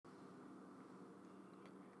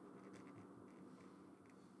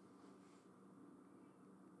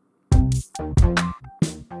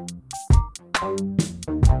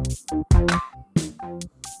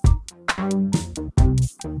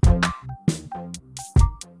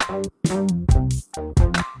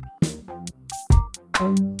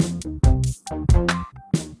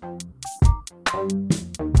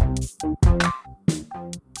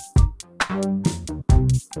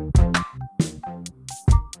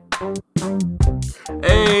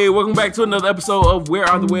Hey, welcome back to another episode of Where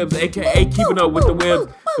Are the Webs, aka Keeping Up with the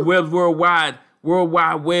Webs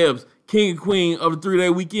Worldwide Webs, King and Queen of the 3-day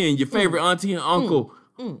weekend, your favorite auntie and uncle,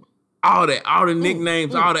 all the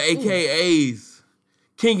nicknames, all the AKAs,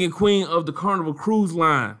 King and Queen of the Carnival Cruise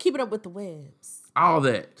Line. Keeping Up with the Webs. All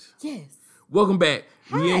that. Yes. Welcome back.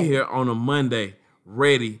 Hi. We in here on a Monday,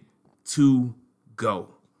 ready to go.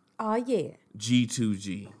 Oh, yeah.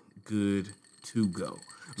 G2G, good to go.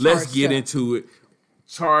 Let's Charged get up. into it.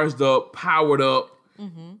 Charged up, powered up.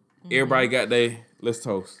 Everybody got let's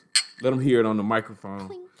toast. Let them hear it on the microphone.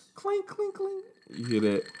 Clink. Clink, clink, clink. You hear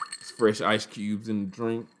that? It's fresh ice cubes in the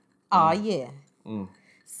drink. Oh, yeah.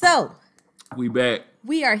 So, We back.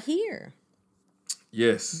 we are here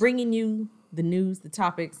Yes. bringing you the news, the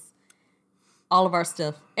topics, all of our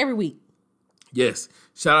stuff every week. Yes.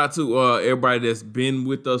 Shout out to everybody that's been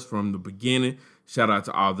with us from the beginning. Shout out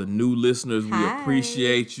to all the new listeners. We Hi.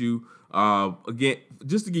 appreciate you. Again,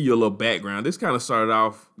 just to give you a little background, this kind of started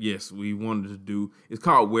off, yes, we wanted to do, it's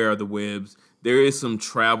called Where Are the Webs. There is some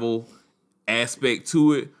travel aspect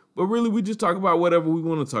to it, but really we just talk about whatever we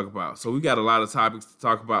want to talk about. So we got a lot of topics to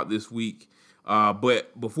talk about this week.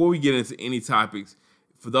 But before we get into any topics,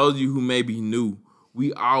 for those of you who may be new,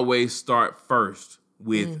 we always start first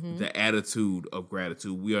with the attitude of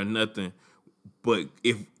gratitude. We are nothing but,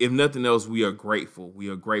 if nothing else, we are grateful. We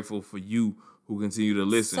are grateful for you who continue to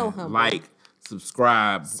listen, So humble. like,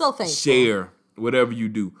 subscribe, So thankful. share, whatever you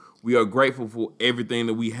do. We are grateful for everything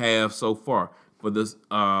that we have so far, for this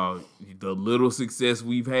the little success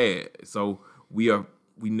we've had. So we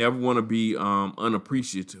never want to be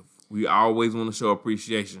unappreciative. We always want to show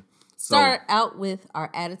appreciation. So, Start out with our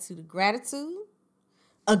attitude of gratitude.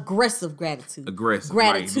 Aggressive gratitude. Aggressive,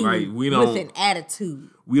 Gratitude like we don't- with an attitude.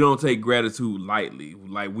 we don't take gratitude lightly.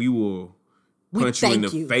 Like we will punch you in the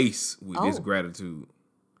thank you. face with this Oh. gratitude.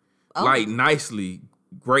 Oh. Like nicely,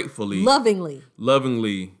 gratefully, Lovingly.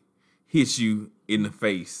 hit you in the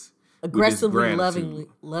face. with this Aggressively, gratitude.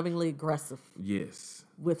 lovingly aggressive. Yes.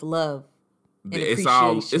 With love and It's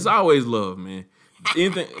appreciation. always love, man.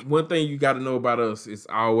 One thing you got to know about us is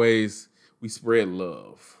always we spread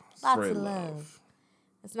love. Lots Spread of love.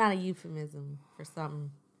 It's not a euphemism for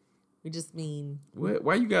something. We just mean What?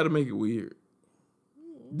 Why you got to make it weird?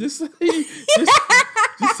 Just say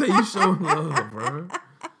you showing love, bro.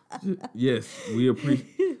 Yes, we appreciate.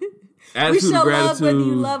 we Attitude show of gratitude. love whether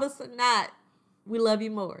you love us or not. We love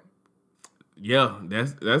you more. Yeah,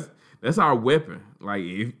 that's our weapon. Like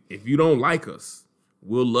if you don't like us,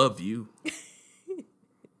 we'll love you.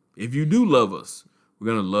 If you do love us, we're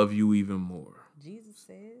gonna love you even more. Jesus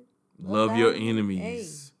said, Love thy your enemy.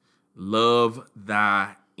 enemies. Love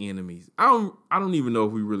thy enemies. I don't even know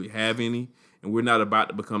if we really have any, and we're not about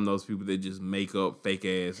to become those people that just make up fake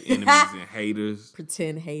ass enemies and haters.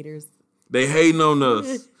 Pretend haters. They hating on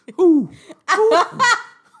us. Who?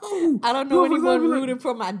 I don't know Who was anyone that? rooting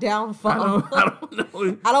for my downfall. I don't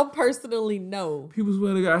know. I don't personally know. People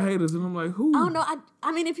swear they got haters, and I'm like, who? I don't know.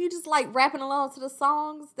 I mean, if you just like rapping along to the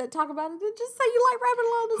songs that talk about it, then just say you like rapping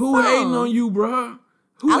along to Who songs. hating on you, bruh?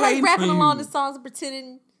 Who I like hating rapping on along you? to songs and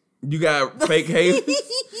pretending. You got fake haters.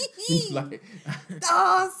 Like,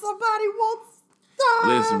 Somebody wants.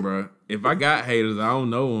 listen, bro. If I got haters, I don't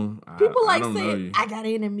know them. People I like don't know saying, you. I got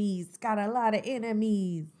enemies. Got a lot of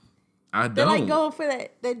enemies. I They're don't. like going for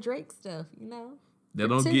that Drake stuff, you know? They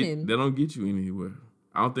don't pretending. get you anywhere.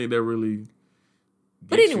 I don't think that really.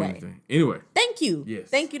 But gets you anyway. anything. Anyway, Thank you. Yes.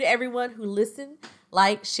 Thank you to everyone who listened,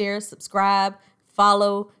 like, share, subscribe,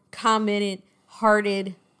 follow, commented,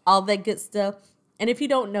 hearted, all that good stuff. And if you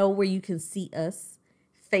don't know where you can see us,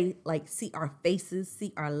 see our faces,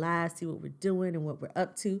 see our lives, see what we're doing and what we're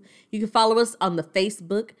up to, you can follow us on the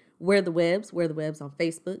Facebook, Where the Webs on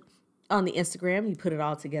Facebook. On the Instagram, you put it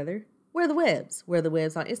all together. Where the Webs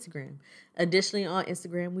on Instagram. Additionally, on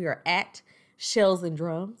Instagram, we are at Shells and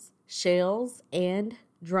Drums.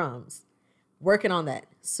 Working on that.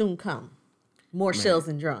 Soon come. More Shells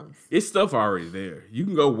and Drums. it's stuff already there. You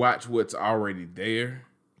can go watch what's already there.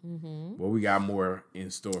 But we got more in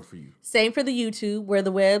store for you. Same for the YouTube. Where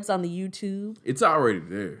the Webs on the YouTube. It's already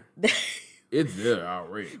there. It's there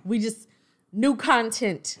already. We just, new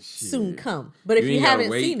content soon come. But if You you ain't gotta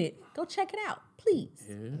haven't wait. seen it, go check it out. Please.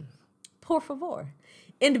 Yeah. Por favor.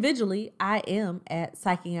 Individually, I am at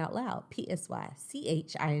Psyching Out Loud,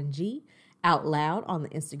 PSYCHING Out Loud on the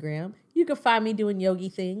Instagram. You can find me doing yogi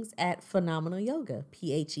things at Phenomenal Yoga,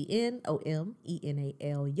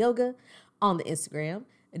 PHENOMENAL Yoga on the Instagram.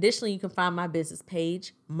 Additionally, you can find my business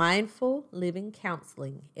page, Mindful Living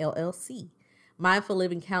Counseling, LLC. Mindful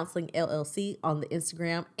Living Counseling, LLC on the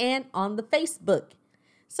Instagram and on the Facebook.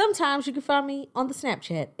 Sometimes you can find me on the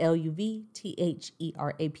Snapchat,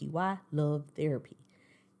 LUVTHERAPY, Love Therapy.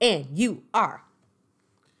 And you are.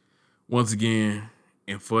 Once again,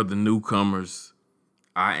 and for the newcomers,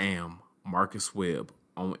 I am Marcus Webb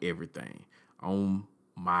on everything. On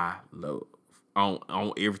my love.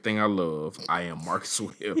 On everything I love, I am Marcus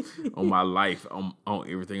Webb. On my life, on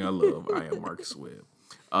everything I love, I am Marcus Webb.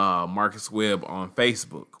 Marcus Webb on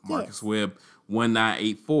Facebook. Marcus Webb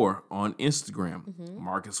 1984 on Instagram.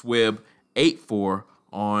 Marcus Webb 84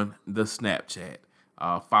 on the Snapchat.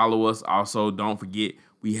 Follow us. Also, don't forget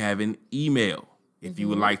we have an email. If you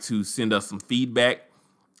would like to send us some feedback,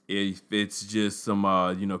 if it's just some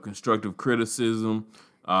constructive criticism,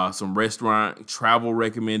 some restaurant travel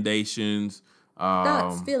recommendations,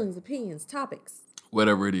 Thoughts, feelings, opinions, topics.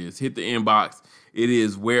 whatever it is, hit the inbox. It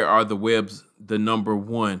is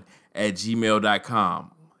wherearethewebs1 at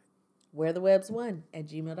gmail.com. Wherearethewebs1 at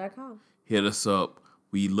gmail.com. Hit us up.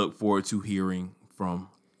 We look forward to hearing from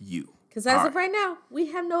you. Because as of right now, we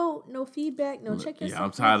have no feedback, no check yourself. Yeah,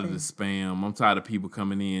 I'm tired of the spam. I'm tired of people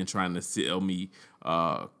coming in trying to sell me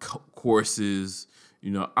courses.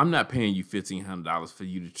 I'm not paying you $1,500 for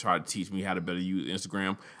you to try to teach me how to better use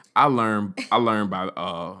Instagram. I learned by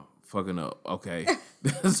fucking up. Okay,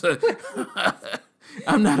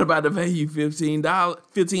 I'm not about to pay you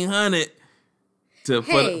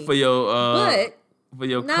 $1,500 for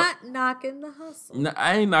your not knocking the hustle. No,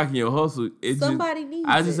 I ain't knocking your hustle. Somebody needs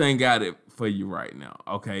I just ain't got it for you right now.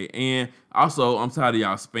 Okay, and also I'm tired of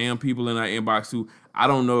y'all spam people in our inbox too. I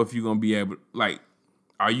don't know if you're gonna be able.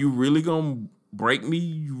 Are you really gonna break me?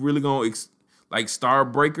 You really gonna star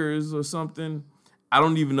breakers or something? I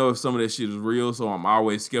don't even know if some of that shit is real, so I'm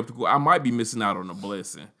always skeptical. I might be missing out on a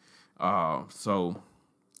blessing. So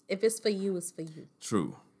if it's for you, it's for you.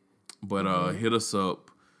 True. But hit us up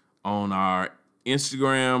on our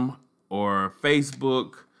Instagram or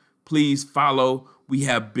Facebook. Please follow. We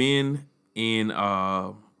have been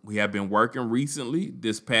working recently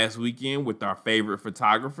this past weekend with our favorite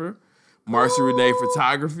photographer, Marcy Renee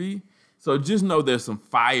Photography. So just know there's some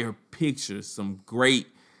fire pictures, some great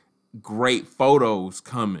photos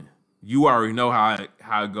coming. You already know how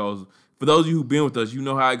it goes. For those of you who've been with us, you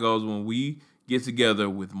know how it goes when we get together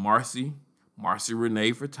with Marcy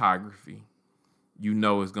Renee Photography. You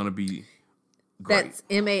know it's gonna be great. That's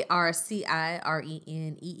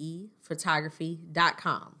MarcyRenee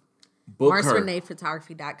photography.com.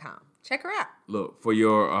 MarcyReneephotography.com. Check her out. Look, for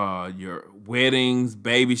your weddings,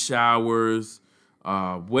 baby showers,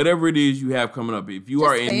 whatever it is you have coming up. If you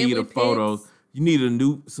are in need of photos, you need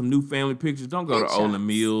some new family pictures. Don't go to Olin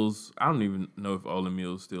Mills. I don't even know if Olin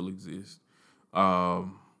Mills still exists.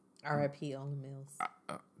 R.I.P. Olin Mills.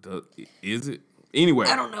 Is it? Anyway,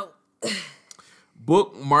 I don't know.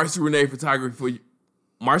 Book Marcy Renee Photography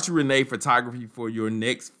for your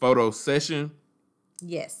next photo session.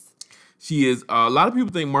 Yes. She is. A lot of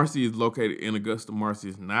people think Marcy is located in Augusta. Marcy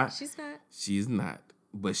is not. She's not. She's not.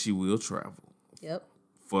 But she will travel. Yep.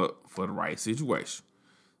 For the right situation.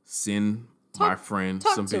 Send my friend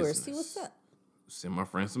some business. Talk to her. See what's up. Send my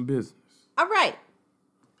friend some business. All right.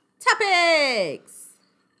 Topics.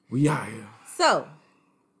 We are here. So,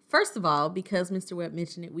 first of all, because Mr. Webb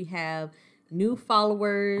mentioned it, we have new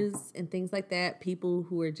followers and things like that, people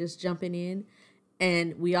who are just jumping in.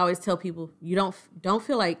 And we always tell people, you don't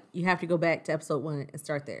feel like you have to go back to episode 1 and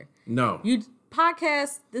start there. No. You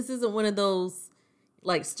podcast, this isn't one of those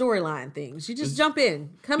storyline things. You just jump in.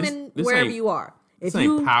 Come in wherever you are. If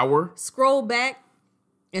you power. Scroll back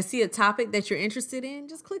and see a topic that you're interested in,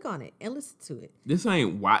 just click on it and listen to it. This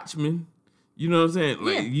ain't Watchmen. You know what I'm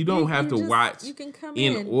saying? You don't have to watch you can come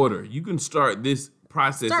in order. You can start this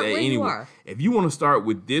process at anywhere. If you want to start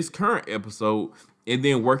with this current episode and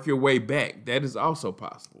then work your way back, that is also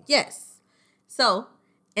possible. Yes. So,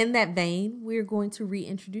 in that vein, we're going to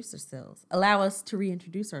reintroduce ourselves. Allow us to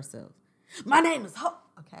reintroduce ourselves. My name is Hope.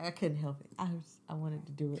 Okay, I couldn't help it. I wanted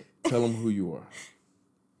to do it. Tell them who you are.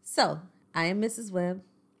 So, I am Mrs. Webb,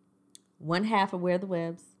 one half of Where the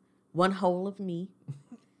Webbs, one whole of me.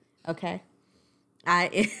 Okay.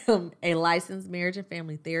 I am a licensed marriage and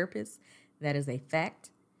family therapist. That is a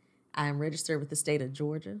fact. I am registered with the state of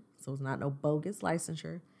Georgia, so it's not no bogus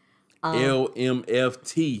licensure.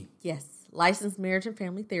 LMFT. Yes, licensed marriage and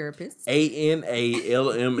family therapist. ANALMFT.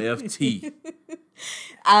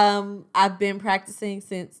 I've been practicing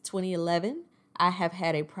since 2011. I have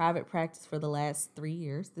had a private practice for the last 3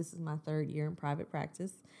 years. This is my third year in private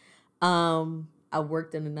practice. I've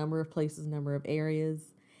worked in a number of places, a number of areas,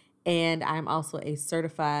 and I'm also a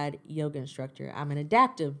certified yoga instructor. I'm an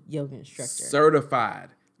adaptive yoga instructor. Certified,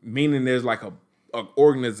 meaning there's like a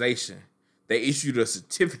organization. They issued a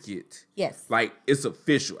certificate. Yes. Like it's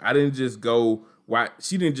official. I didn't just go watch.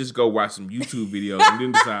 She didn't just go watch some YouTube videos and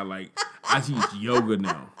then decide like I teach yoga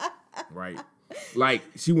now, right? Like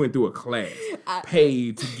she went through a class,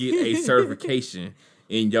 paid to get a certification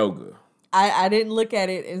in yoga. I didn't look at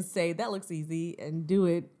it and say that looks easy and do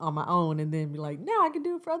it on my own and then be like, no, I can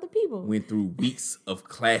do it for other people. Went through weeks of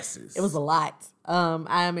classes. It was a lot.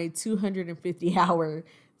 I am a 250-hour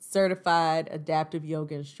certified adaptive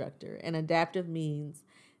yoga instructor. And adaptive means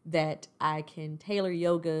that I can tailor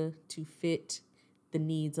yoga to fit the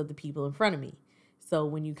needs of the people in front of me. So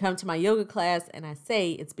when you come to my yoga class and I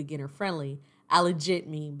say it's beginner friendly, I legit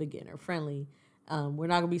mean beginner friendly. We're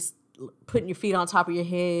not going to be putting your feet on top of your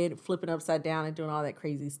head, flipping upside down and doing all that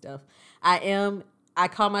crazy stuff. I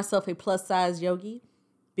call myself a plus size yogi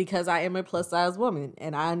because I am a plus size woman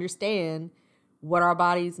and I understand what our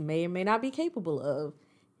bodies may or may not be capable of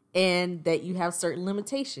and that you have certain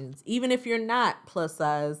limitations. Even if you're not plus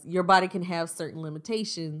size, your body can have certain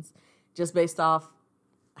limitations just based off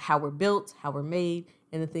how we're built, how we're made,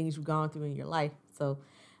 and the things you've gone through in your life. So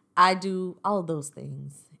I do all of those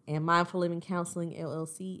things. And Mindful Living Counseling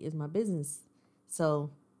LLC is my business. So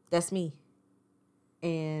that's me.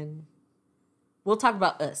 And we'll talk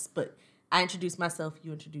about us, but I introduce myself,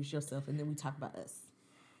 you introduce yourself, and then we talk about us.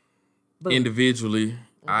 Boom. Individually,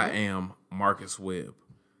 I am Marcus Webb,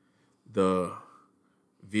 the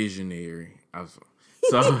visionary.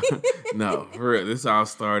 So, no, for real, this all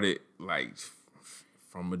started like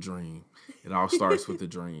from a dream. It all starts with a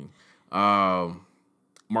dream.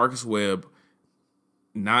 Marcus Webb,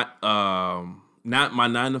 not my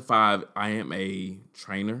 9 to 5. I am a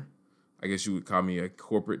trainer. I guess you would call me a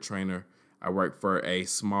corporate trainer. I work for a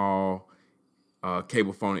small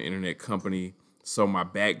cable phone and internet company. So my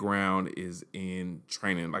background is in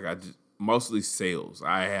training. Like mostly sales.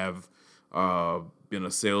 I have been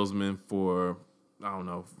a salesman for, I don't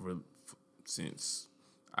know, since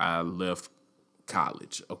I left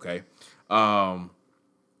college. Okay. And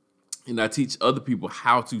I teach other people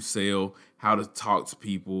how to sell, how to talk to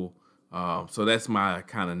people. So that's my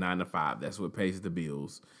kind of 9 to 5. That's what pays the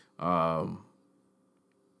bills.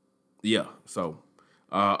 Yeah. So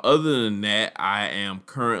other than that, I am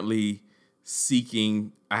currently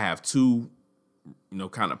seeking. I have two,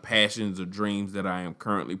 kind of passions or dreams that I am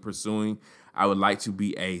currently pursuing. I would like to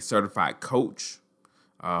be a certified coach.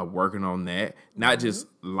 Working on that, not just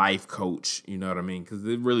life coach. You know what I mean? Because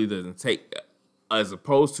it really doesn't take. As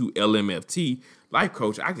opposed to LMFT, life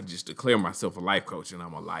coach, I could just declare myself a life coach and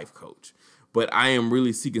I'm a life coach. But I am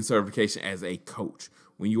really seeking certification as a coach.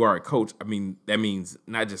 When you are a coach, I mean, that means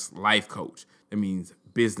not just life coach. That means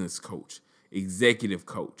business coach, executive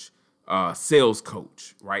coach, sales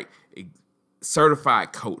coach, right?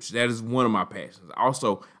 Certified coach. That is one of my passions.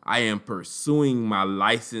 Also, I am pursuing my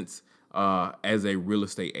license as a real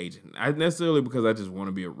estate agent. Not necessarily because I just want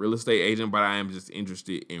to be a real estate agent, but I am just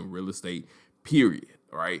interested in real estate, period,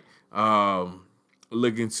 right?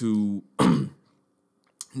 Looking to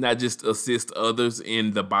not just assist others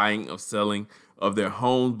in the buying of selling of their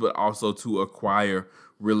homes, but also to acquire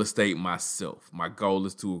real estate myself. My goal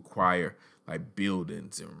is to acquire like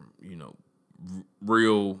buildings and,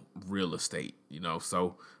 real estate,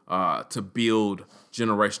 so to build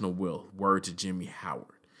generational wealth. Word to Jimmy Howard.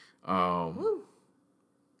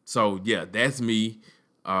 So yeah, that's me.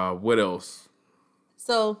 What else?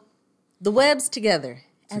 So the Webbs together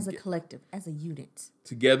as a collective, as a unit.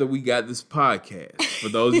 Together we got this podcast. For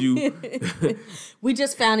those of you, we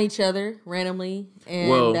just found each other randomly,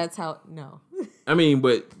 and that's how. No, I mean,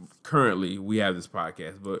 but currently we have this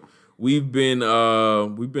podcast, but we've been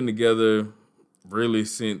together really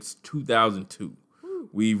since 2002.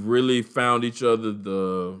 We've really found each other.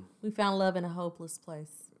 We found love in a hopeless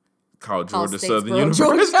place called Georgia Southern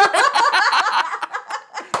University.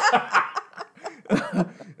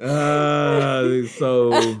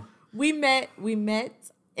 So we met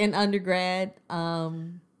in undergrad.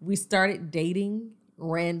 We started dating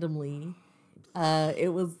randomly.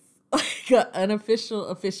 It was like an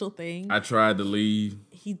unofficial thing. I tried to leave.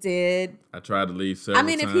 He did. I tried to leave several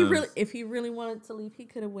times. if he really wanted to leave, he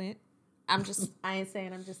could have went. I ain't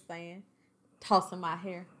saying, I'm just saying. Tossing my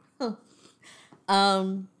hair.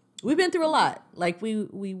 We've been through a lot. Like we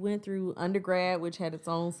went through undergrad, which had its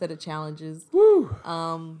own set of challenges. Woo.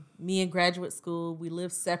 Me in graduate school, we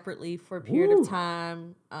lived separately for a period of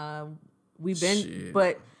time. We've been, Shit.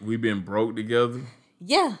 but We've been broke together.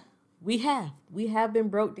 yeah, we have. We have been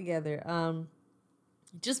broke together.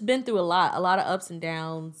 Just been through a lot of ups and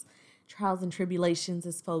downs, trials and tribulations,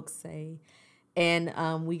 as folks say.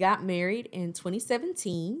 And we got married in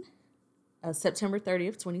 2017, September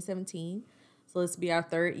 30th, 2017. So this will be our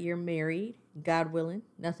 3rd year married, God willing.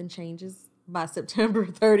 Nothing changes by September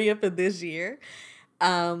 30th of this year.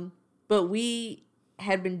 But we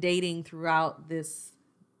had been dating throughout this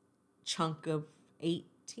chunk of 18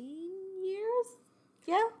 years.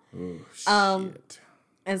 Yeah. Oh, shit.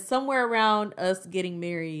 And somewhere around us getting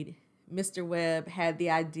married, Mr. Webb had the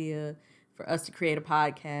idea for us to create a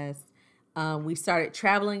podcast. We started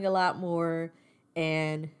traveling a lot more,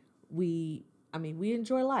 and we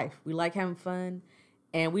enjoy life. We like having fun,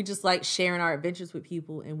 and we just like sharing our adventures with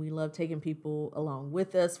people, and we love taking people along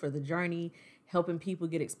with us for the journey, helping people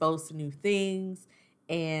get exposed to new things.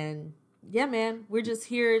 And yeah, man, we're just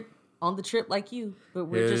here on the trip like you, but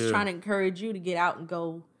we're just trying to encourage you to get out and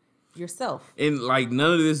go yourself. And like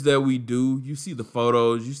none of this that we do, you see the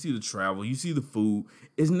photos, you see the travel, you see the food.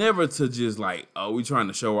 It's never to just like, oh, we trying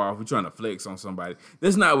to show off, we trying to flex on somebody.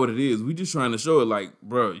 That's not what it is. We just trying to show it like,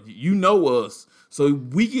 bro, you know us, so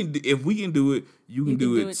if we can do it, you can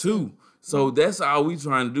do it too. So that's all we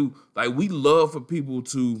trying to do. Like we love for people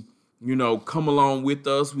to, come along with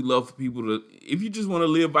us. We love for people to, if you just want to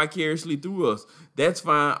live vicariously through us, that's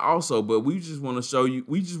fine also. But we just want to show you,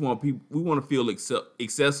 we just want people, we want to feel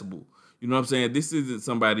accessible. You know what I'm saying? This isn't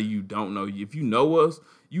somebody you don't know. If you know us,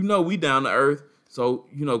 we down to earth. So,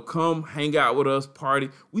 come hang out with us, party.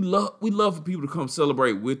 We love for people to come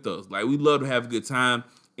celebrate with us. Like we love to have a good time.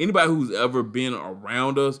 Anybody who's ever been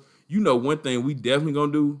around us, one thing we definitely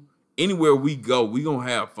gonna do, anywhere we go, we gonna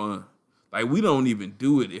have fun. Like we don't even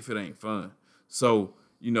do it if it ain't fun. So,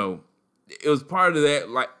 it was part of that.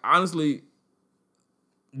 Like honestly,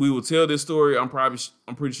 we will tell this story. I'm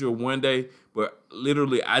pretty sure one day, but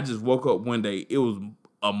literally I just woke up one day. It was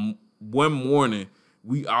one morning.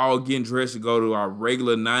 We all getting dressed to go to our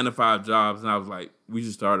regular 9-to-5 jobs, and I was like, we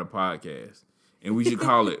should start a podcast, and we should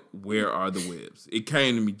call it "Where Are the Webbs." It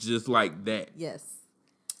came to me just like that. Yes.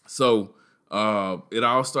 So it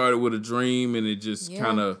all started with a dream, and it just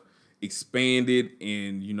kind of expanded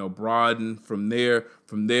and broadened from there.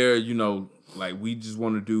 From there, like we just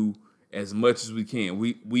want to do as much as we can.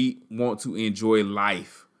 We want to enjoy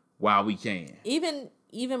life while we can. Even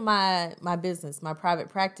my business, my private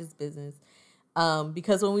practice business,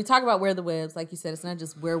 because when we talk about Where the Webbs, like you said, it's not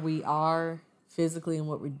just where we are physically and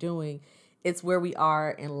what we're doing. It's where we are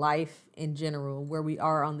in life in general, where we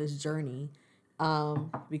are on this journey.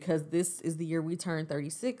 Because this is the year we turn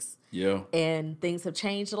 36. Yeah. And things have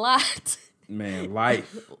changed a lot. Man,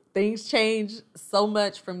 life. Things change so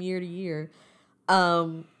much from year to year.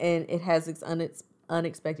 And it has its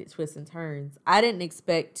unexpected twists and turns. I didn't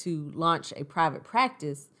expect to launch a private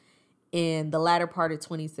practice in the latter part of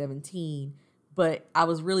 2017, but I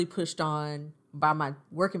was really pushed on by my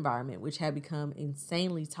work environment, which had become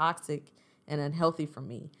insanely toxic and unhealthy for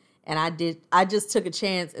me. And I just took a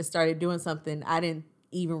chance and started doing something I didn't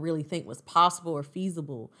even really think was possible or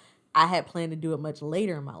feasible. I had planned to do it much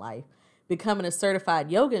later in my life. Becoming a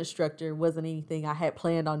certified yoga instructor wasn't anything I had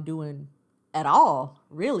planned on doing at all,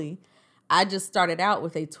 really. I just started out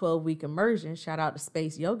with a 12-week immersion. Shout out to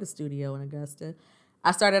Space Yoga Studio in Augusta.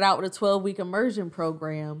 I started out with a 12-week immersion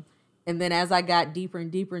program. And then as I got deeper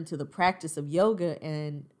and deeper into the practice of yoga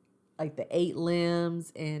and like the 8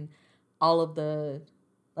 limbs and all of the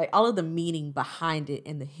meaning behind it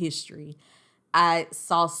and the history, I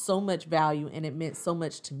saw so much value, and it meant so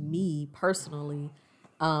much to me personally,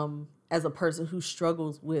 as a person who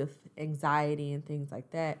struggles with anxiety and things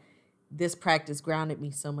like that. This practice grounded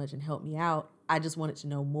me so much and helped me out. I just wanted to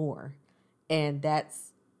know more. And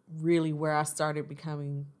that's really where I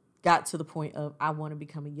got to the point of I want to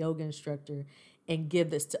become a yoga instructor and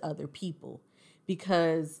give this to other people.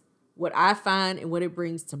 Because what I find and what it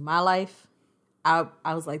brings to my life, I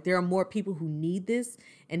was like, there are more people who need this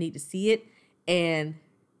and need to see it. And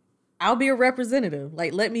I'll be a representative.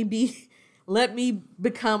 Like, let me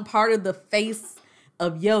become part of the face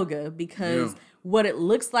of yoga, because what it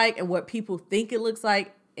looks like and what people think it looks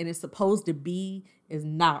like and it's supposed to be is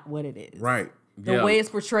not what it is. Right. The way it's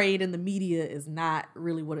portrayed in the media is not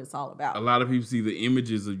really what it's all about. A lot of people see the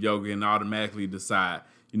images of yoga and automatically decide,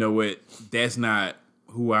 you know what, that's not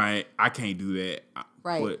who I can't do that.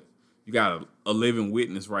 Right. But you got a living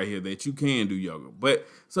witness right here that you can do yoga. But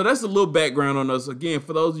so that's a little background on us. Again,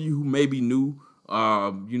 for those of you who may be new,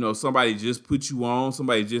 somebody just put you on,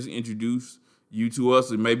 somebody just introduced you to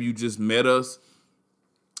us, or maybe you just met us.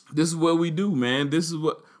 This is what we do, man. This is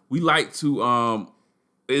what we like to.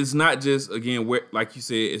 It's not just, again, where, like you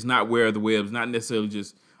said, it's not where are the webs, not necessarily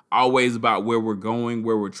just always about where we're going,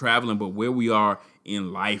 where we're traveling, but where we are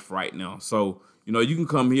in life right now. So, you can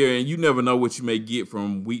come here and you never know what you may get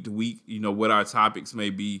from week to week, what our topics may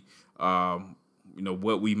be,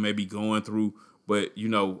 what we may be going through, but,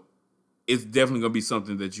 it's definitely going to be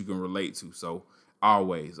something that you can relate to. So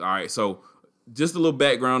always. All right. So just a little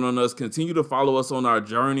background on us. Continue to follow us on our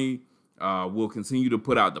journey. We'll continue to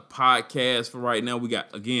put out the podcast for right now. We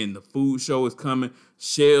got, again, the food show is coming.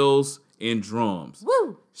 Shells and Drums.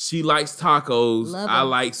 Woo! She likes tacos. Love I 'em.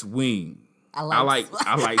 likes wing. I like wings.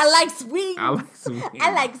 I like wings. I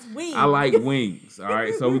like wings. I like wings. All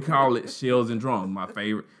right. So we call it Shells and Drums. My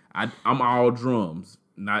favorite. I'm all drums.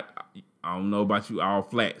 I don't know about you all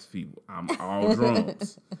flats people. I'm all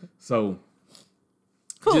drums. So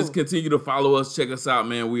Cool. just continue to follow us. Check us out,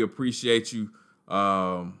 man. We appreciate you.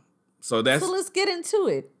 So let's get into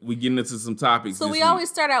it. We getting into some topics. So this we week. always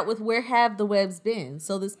start out with where have the webs been?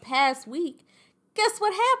 So this past week, guess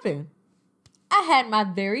what happened? I had my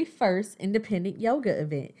very first independent yoga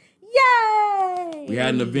event. Yay! We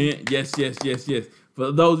had an event. Yes.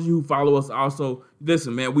 For those of you who follow us, also,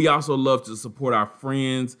 listen, man, we also love to support our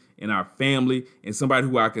friends and our family. And somebody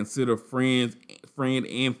who I consider friend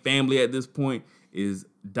and family at this point is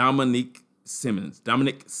Dominic Simmons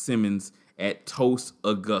at Toast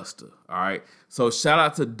Augusta. All right. So shout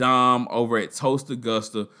out to Dom over at Toast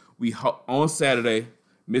Augusta. On Saturday,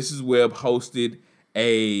 Mrs. Webb hosted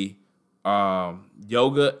a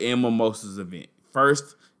yoga and mimosas event.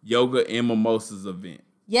 First yoga and mimosas event.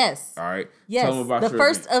 Yes. All right. Yes. Tell them about the your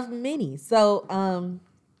first event. of many. So,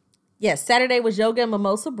 yes, Saturday was yoga and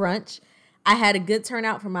mimosa brunch. I had a good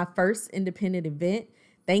turnout for my first independent event.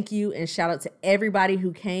 Thank you and shout out to everybody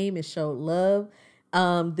who came and showed love.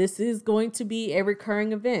 This is going to be a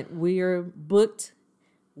recurring event. We are booked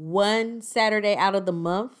one Saturday out of the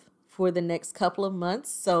month for the next couple of months.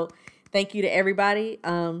 So thank you to everybody.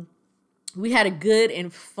 We had a good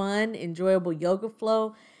and fun, enjoyable yoga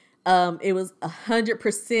flow. It was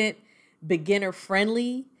 100% beginner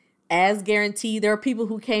friendly, as guaranteed. There are people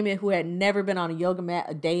who came in who had never been on a yoga mat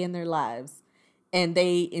a day in their lives, and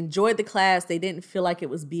they enjoyed the class. They didn't feel like it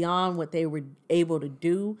was beyond what they were able to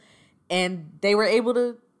do, and they were able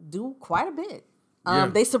to do quite a bit.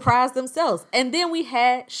 They surprised themselves. And then we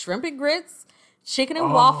had shrimp and grits, chicken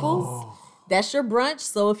and waffles. That's your brunch.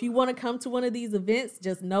 So if you want to come to one of these events,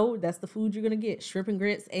 just know that's the food you're going to get. Shrimp and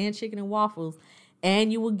grits and chicken and waffles.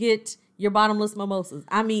 And you will get your bottomless mimosas.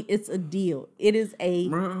 I mean, it's a deal. It is a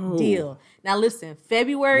deal. Now listen,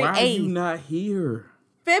 February 8th. Why are you not here?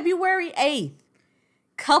 February 8th.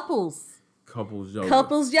 Couples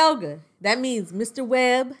yoga. That means Mr.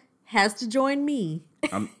 Webb has to join me.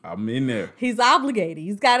 I'm in there. He's obligated.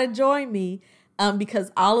 He's got to join me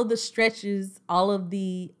because all of the stretches, all of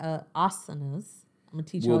the asanas, I'm going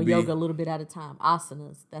to teach y'all yoga a little bit at a time.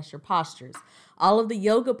 Asanas, that's your postures. All of the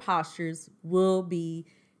yoga postures will be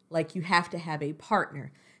like you have to have a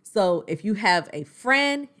partner. So if you have a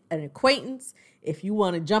friend, an acquaintance, if you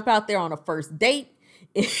want to jump out there on a first date,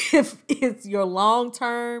 if it's your long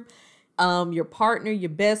term, your partner, your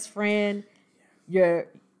best friend, your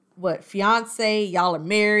fiance, y'all are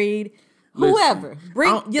married, whoever,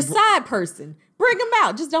 bring your side person. Bring them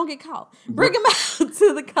out. Just don't get caught. Bring them out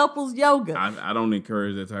to the couples yoga. I don't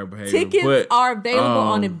encourage that type of behavior. Tickets are available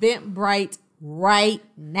on Eventbrite right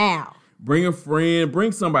now. Bring a friend.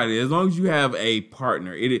 Bring somebody. As long as you have a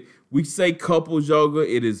partner. We say couples yoga.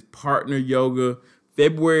 It is partner yoga.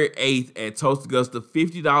 February 8th at Toast Augusta.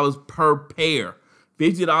 $50 per pair.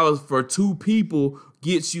 $50 for two people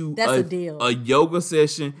gets you a deal. A yoga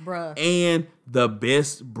session. Bruh. And the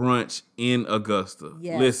best brunch in Augusta.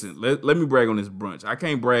 Yes. Listen, let me brag on this brunch. I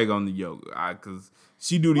can't brag on the yoga because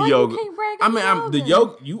she do the Why yoga. You can't brag on I'm the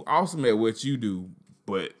yoga. You awesome at what you do,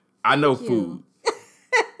 but I know food.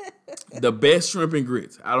 The best shrimp and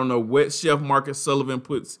grits. I don't know what Chef Marcus Sullivan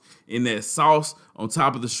puts in that sauce on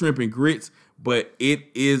top of the shrimp and grits, but it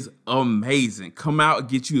is amazing. Come out and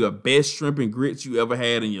get you the best shrimp and grits you ever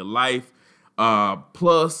had in your life.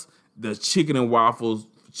 Plus the chicken and waffles,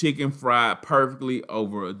 chicken fried perfectly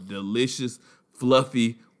over a delicious,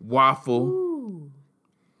 fluffy waffle. Ooh.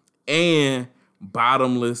 And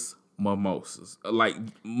bottomless mimosas. Like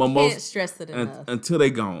mimosas. Can't stress it enough. Until they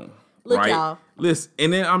gone. Look, right? y'all. Listen,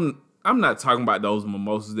 and then I'm not talking about those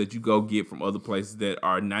mimosas that you go get from other places that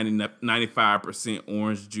are 95%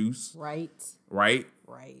 orange juice. Right.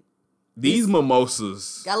 These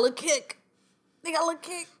mimosas got a little kick. They got a little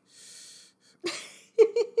kick.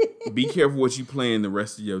 Be careful what you plan the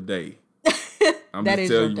rest of your day. I'm That just is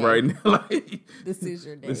your telling you day. right now. Like, This is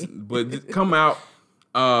your day. listen, but just come out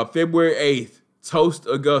February 8th. Toast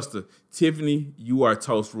Augusta. Tiffany, you are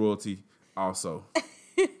toast royalty also.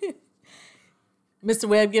 Mr.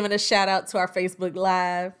 Webb giving a shout out to our Facebook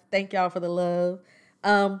Live. Thank y'all for the love.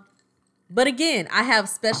 But again, I have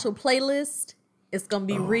special playlist. It's gonna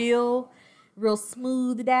be real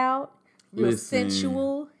smoothed out, real Listen.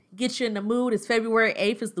 sensual. Get you in the mood. It's February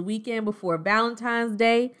 8th. It's the weekend before Valentine's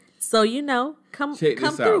Day. So come Check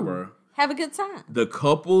come this through. out, bro. Have a good time. The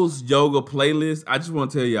couples yoga playlist. I just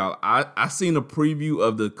want to tell y'all, I seen a preview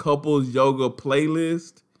of the couples yoga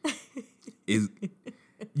playlist.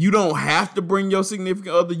 You don't have to bring your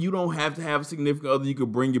significant other. You don't have to have a significant other. You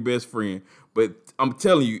could bring your best friend. But I'm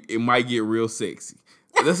telling you, it might get real sexy.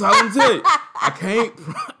 That's all I'm telling you. I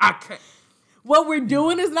can't. What we're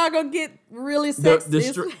doing is not gonna get really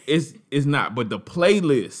sexy. It's not. But the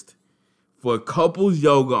playlist for couples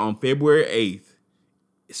yoga on February 8th,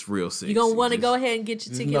 it's real sexy. You're gonna want to go ahead and get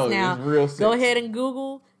your tickets now. It's real sexy. Go ahead and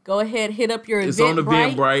Google. Go ahead, hit up your It's on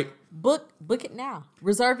Eventbrite. Book it now.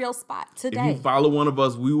 Reserve your spot today. If you follow one of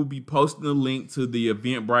us, we will be posting a link to the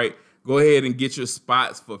Eventbrite. Go ahead and get your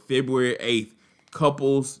spots for February 8th.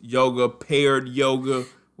 Couples yoga, paired yoga,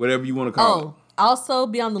 whatever you want to call it. Also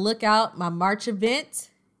be on the lookout. My March event,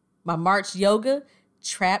 my March yoga,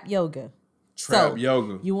 trap yoga. Trap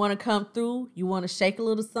yoga. You want to come through, you want to shake a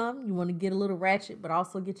little something, you want to get a little ratchet, but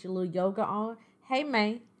also get your little yoga on. Hey,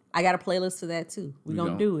 man, I got a playlist for that too. We're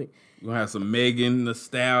going to do it. We're going to have some Megan Thee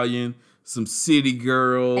Stallion, some City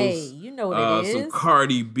Girls. Hey, you know what it is. Some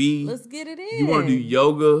Cardi B. Let's get it in. You want to do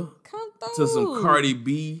yoga Come through. to some Cardi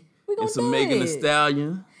B and some Megan Thee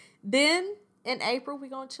Stallion. Then in April, we're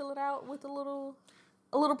going to chill it out with a little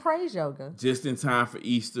praise yoga. Just in time for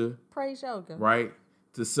Easter. Praise yoga. Right?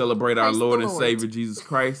 To celebrate our Praise Lord the and Lord. Savior Jesus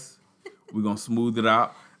Christ. We're gonna smooth it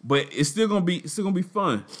out. But it's still gonna be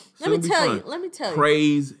fun. Let me tell you.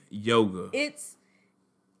 Praise yoga.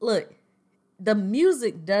 Look, the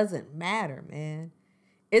music doesn't matter, man.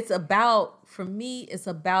 For me, it's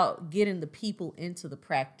about getting the people into the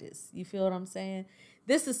practice. You feel what I'm saying?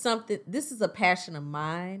 This is a passion of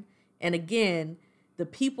mine. And again, the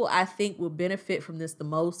people I think will benefit from this the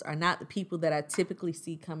most are not the people that I typically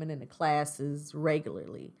see coming into classes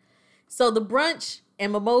regularly. So the brunch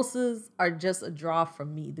and mimosas are just a draw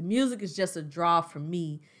from me. The music is just a draw from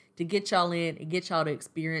me to get y'all in and get y'all to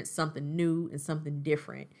experience something new and something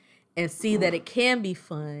different and see that it can be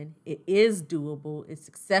fun, it is doable, it's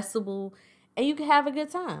accessible, and you can have a good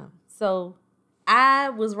time. So I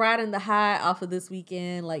was riding the high off of this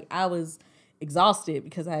weekend. Like, I was exhausted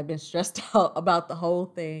because I had been stressed out about the whole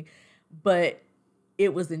thing, but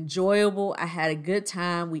it was enjoyable. I had a good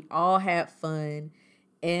time. We all had fun,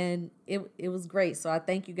 and it was great. So I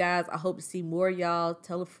thank you guys. I hope to see more of y'all.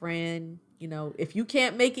 Tell a friend. If you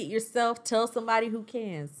can't make it yourself, tell somebody who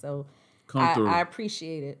can. So Come through. I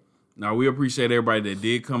appreciate it. Now, we appreciate everybody that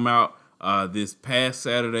did come out this past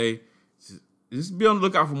Saturday. Just be on the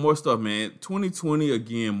lookout for more stuff, man. 2020,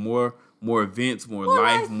 again, more events, more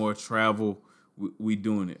life, more travel. We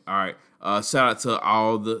doing it. All right. Shout out to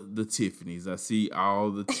all the Tiffany's. I see all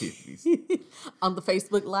the Tiffany's. On the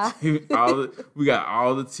Facebook Live. We got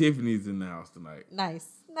all the Tiffany's in the house tonight. Nice.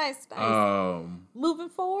 Moving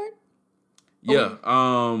forward.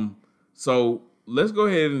 Yeah. So let's go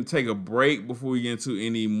ahead and take a break before we get into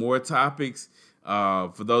any more topics.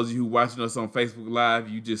 For those of you who watching us on Facebook Live,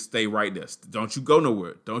 you just stay right there. Don't you go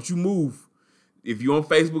nowhere. Don't you move. If you're on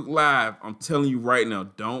Facebook Live, I'm telling you right now,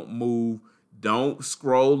 don't move. Don't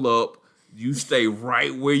scroll up. You stay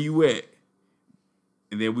right where you at.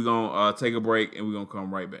 And then we're going to take a break and we're going to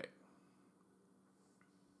come right back.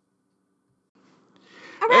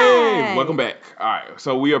 All right. Hey, welcome back. All right,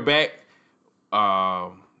 so we are back.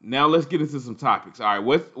 Now let's get into some topics. All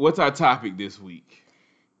right, what's our topic this week?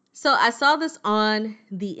 So I saw this on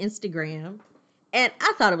the Instagram, and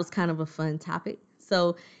I thought it was kind of a fun topic.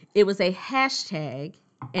 So it was a hashtag,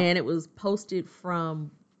 and it was posted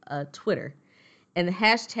from Twitter. And the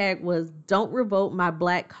hashtag was, "Don't revoke my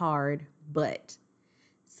black card, but."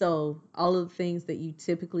 So all of the things that you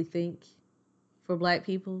typically think for black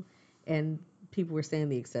people, and people were saying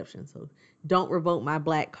the exception. So don't revoke my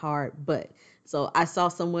black card, but. So I saw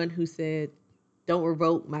someone who said, "Don't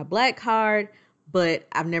revoke my black card, but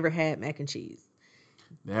I've never had mac and cheese."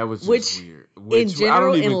 That was just weird. In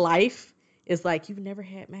general, in life, it's like, you've never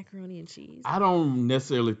had macaroni and cheese. I don't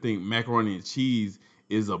necessarily think macaroni and cheese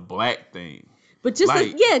is a black thing. But just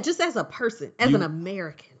just as a person, as an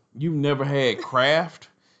American. You've never had Kraft?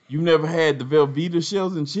 You've never had the Velveeta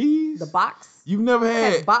shells and cheese? The box? You've never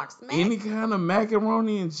had boxed mac. any kind of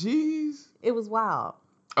macaroni and cheese? It was wild.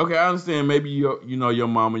 Okay, I understand. Maybe your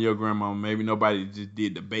mom and your grandmama. Maybe nobody just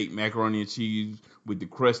did the baked macaroni and cheese with the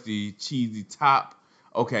crusty, cheesy top.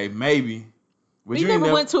 Okay, maybe. But you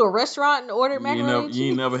never went to a restaurant and ordered macaroni and cheese? You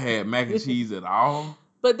ain't never had mac and cheese at all?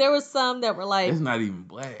 But there was some that were like... It's not even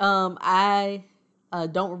black. I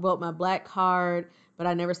don't revoke my black card, but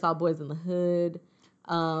I never saw Boys in the Hood.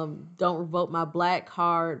 Don't revoke my black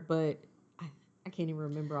card, but I can't even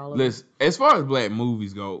remember all of them. Listen, as far as black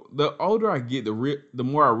movies go, the older I get, the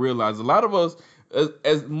more I realize a lot of us,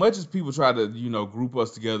 as much as people try to, group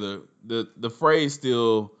us together, the phrase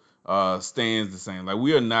still stands the same. Like,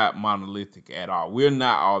 we are not monolithic at all. We're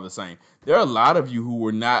not all the same. There are a lot of you who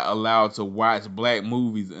were not allowed to watch black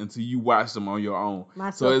movies until you watched them on your own.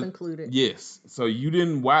 Myself included. Yes. So you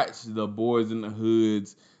didn't watch the Boys in the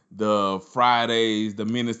Hoods, the Fridays, the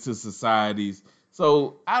Menace to Societies.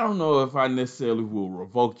 So I don't know if I necessarily will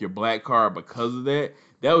revoke your black card because of that.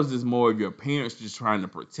 That was just more of your parents just trying to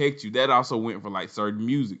protect you. That also went for like certain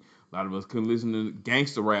music. A lot of us couldn't listen to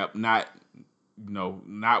gangster rap, not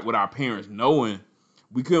with our parents knowing.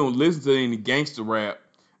 We couldn't listen to any gangster rap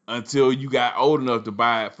until you got old enough to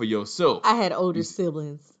buy it for yourself. I had older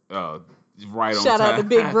siblings. Right on Shout time. out to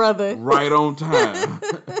Big Brother. Right on time.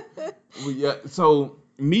 Yeah, so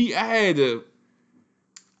me, I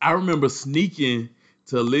remember sneaking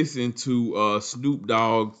to listen to Snoop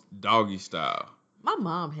Dogg's Doggy Style. My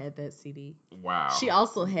mom had that CD. Wow. She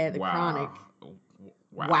also had the Chronic.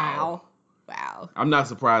 Wow. I'm not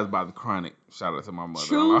surprised by the Chronic. Shout out to my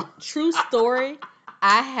mother. True story.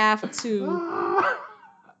 I have to.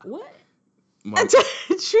 What?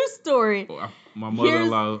 True story. My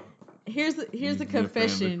mother-in-law. Here's a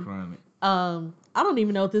confession. I don't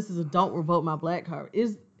even know if this is a don't revoke my black card.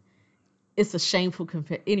 It's a shameful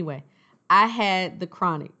confession. Anyway, I had the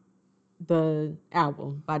Chronic, the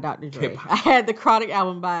album by Dr. Dre. I had the Chronic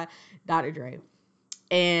album by Dr. Dre.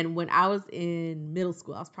 And when I was in middle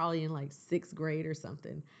school, I was probably in like 6th grade or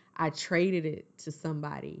something, I traded it to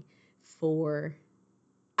somebody for...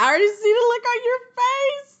 I already see the look on your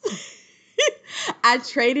face. I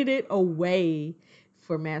traded it away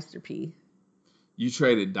for Master P. You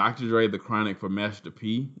traded Dr. Dre the Chronic for Master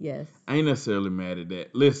P? Yes. I ain't necessarily mad at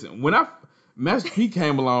that. Listen, Master P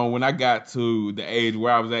came along when I got to the age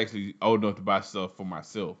where I was actually old enough to buy stuff for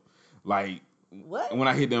myself. Like, what? When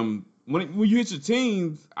I hit them, when you hit your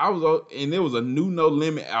teens, and there was a new No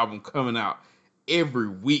Limit album coming out every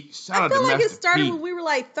week. Shout out to Master P. I feel like it started when we were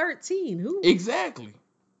like 13. Who? Exactly.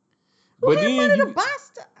 Who had money to buy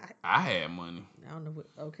stuff? I had money. I don't know what.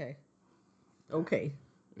 Okay.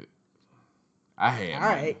 I had all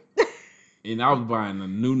money. Right. And I was buying a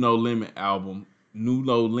new No Limit album, new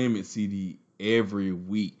No Limit CD every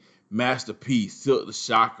week. Master P, Silk the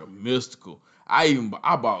Shocker, Mystical. I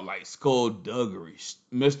bought like Skullduggery,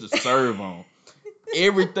 Mr. Servon.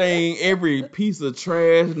 Everything, every piece of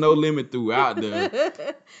trash, No Limit throughout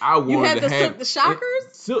there. I wanted you had to the have Silk the Shockers?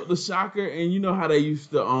 Silk the Shocker, and you know how they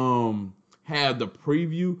used to have the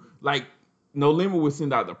preview? Like, No Limit would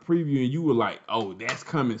send out the preview, and you were like, oh, that's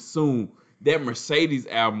coming soon. That Mercedes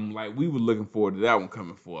album, like, we were looking forward to that one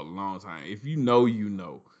coming for a long time. If you know, you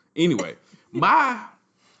know. Anyway,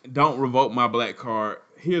 don't revoke my black card.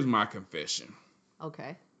 Here's my confession.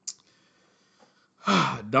 Okay.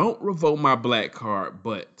 Don't revoke my black card,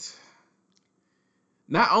 but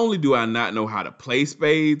not only do I not know how to play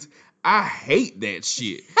spades, I hate that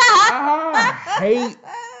shit. I hate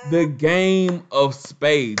the game of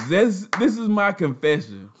spades. This is my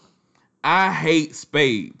confession. I hate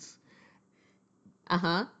spades.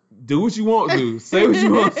 Uh-huh. Do what you want to. Say what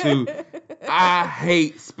you want to. I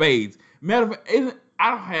hate spades. Matter of fact,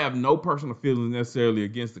 I don't have no personal feelings necessarily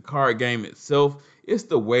against the card game itself. It's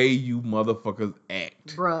the way you motherfuckers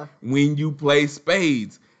act. Bruh. When you play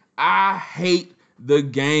spades. I hate the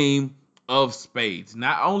game of spades.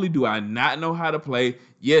 Not only do I not know how to play,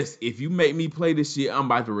 yes, if you make me play this shit, I'm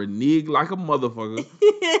about to renege like a motherfucker.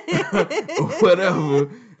 Whatever.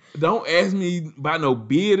 Don't ask me about no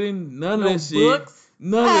bidding, none of that shit. Books.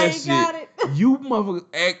 None of that shit. You motherfuckers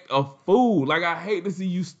act a fool. Like, I hate to see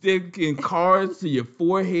you sticking cards to your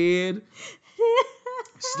forehead,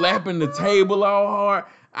 slapping the table all hard.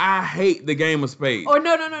 I hate the game of spades. Or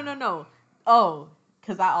no. Oh,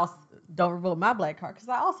 because I also don't revoke my black card because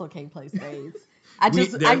I also can't play spades. I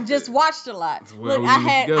just watched a lot. Look, I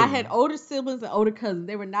had older siblings and older cousins.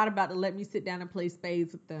 They were not about to let me sit down and play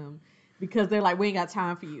spades with them. Because they're like, we ain't got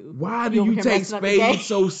time for you. Why do you take spades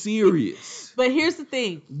so serious? But here's the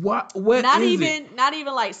thing. What not is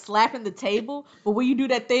even like slapping the table, but when you do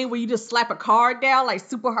that thing where you just slap a card down like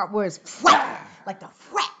super hard, where it's whack, like the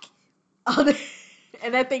whack.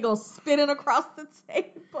 And that thing goes spinning across the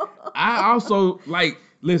table. I also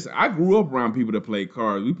listen, I grew up around people that played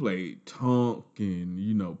cards. We played Tunk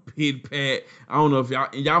and Pit Pat. I don't know if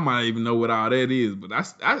y'all might even know what all that is, but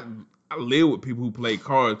I live with people who play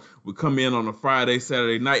cards. Would come in on a Friday,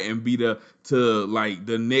 Saturday night and be there to like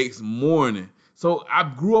the next morning. So I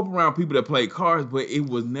grew up around people that played cards, but it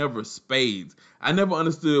was never spades. I never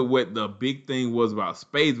understood what the big thing was about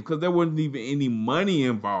spades because there wasn't even any money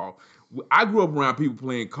involved. I grew up around people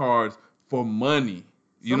playing cards for money.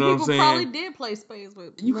 You know what I'm saying? Some people probably did play spades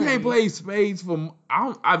with You money. can't play spades for.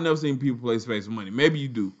 I've never seen people play spades for money. Maybe you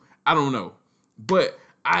do. I don't know. But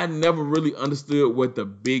I never really understood what the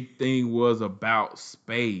big thing was about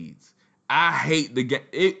spades. I hate the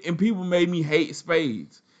game, and people made me hate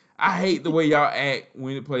spades. I hate the way y'all act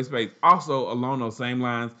when you play spades. Also, along those same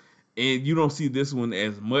lines, and you don't see this one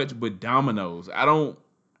as much, but dominoes. I don't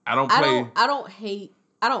play.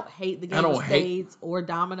 I don't hate the game of spades or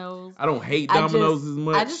dominoes. I don't hate dominoes as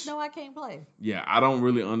much. I just know I can't play. Yeah, I don't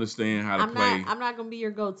really understand how to play. I'm not gonna be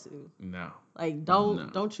your go-to. No. Like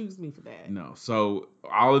don't choose me for that. No. So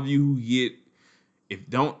all of you who get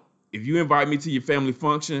if you invite me to your family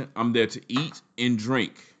function, I'm there to eat and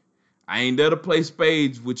drink. I ain't there to play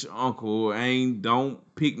spades with your uncle. Don't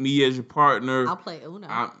pick me as your partner. I'll play Uno.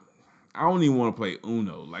 I don't even want to play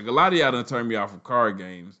Uno. Like a lot of y'all done turned me off of card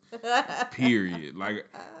games. Period. Like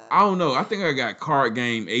I don't know. I think I got card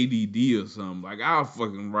game ADD or something. Like I'll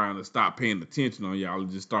fucking around and stop paying attention on y'all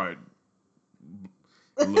and just start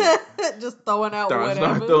just throwing out whatever.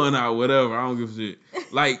 Start throwing out whatever. I don't give a shit.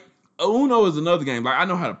 Like Uno is another game. Like I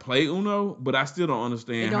know how to play Uno, but I still don't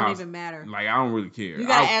understand. It don't even matter. Like I don't really care. You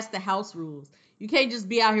gotta ask the house rules. You can't just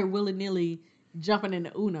be out here willy nilly jumping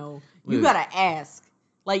into Uno. You gotta ask.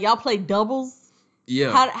 Like y'all play doubles.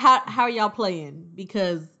 Yeah. How are y'all playing?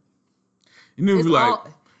 Because you need to be like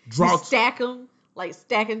draw. You stack them, like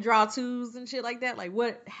stack and draw twos and shit like that. Like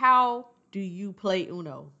what? How do you play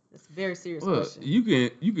Uno? It's a very serious question. You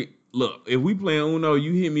can look. If we play Uno,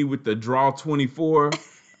 you hit me with the draw 24.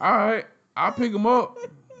 All right, I'll pick them up.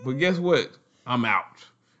 But guess what? I'm out.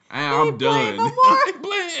 I'm done. No more. I ain't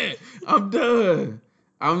playing. I'm done.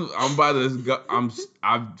 I'm about to go.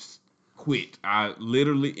 I've quit. I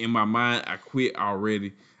literally in my mind I quit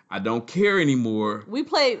already. I don't care anymore. We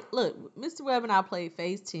played. Look, Mr. Webb and I played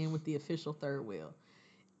Phase 10 with the official third wheel,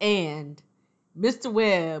 and Mr.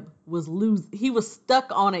 Webb was He was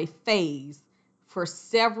stuck on a phase for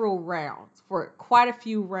several rounds, for quite a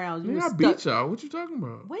few rounds. Man, I beat y'all. What you talking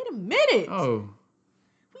about? Wait a minute. Oh.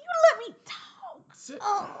 Will you let me talk?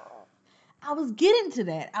 I was getting to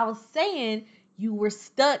that. I was saying you were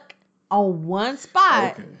stuck on one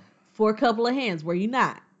spot for a couple of hands. Were you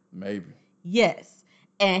not? Maybe. Yes.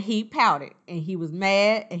 And he pouted, and he was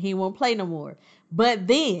mad, and he won't play no more. But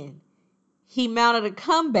then he mounted a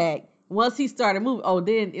comeback. Once he started moving,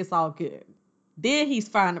 then it's all good. Then he's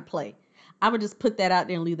fine to play. I'm going to just put that out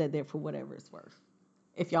there and leave that there for whatever it's worth.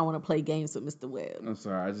 If y'all want to play games with Mr. Webb. I'm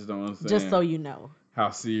sorry, I just don't understand. Just so you know. How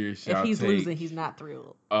serious y'all take. If he's take, losing, he's not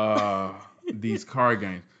thrilled. These card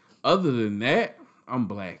games. Other than that, I'm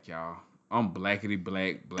black, y'all. I'm blackity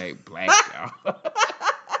black, y'all.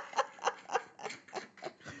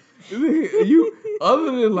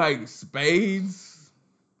 Other than like spades,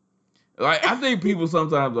 like I think people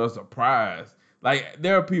sometimes are surprised. Like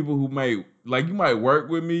there are people who you might work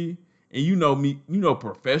with me and you know me,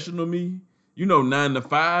 professional me, 9 to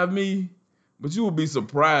 5 me, but you will be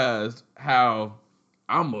surprised how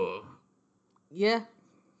I'm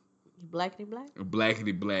blackity black?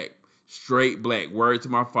 Blackity black. Straight black. Word to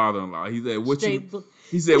my father-in-law.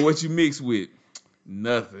 He said, what you mix with?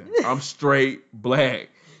 Nothing. I'm straight black.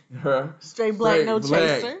 Straight black, no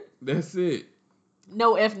chaser. That's it.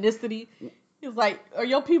 No ethnicity. He's like, are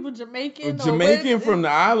your people Jamaican? Jamaican from the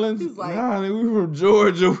islands? He's like, nah, we from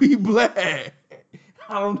Georgia. We black.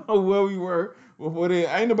 I don't know where we were before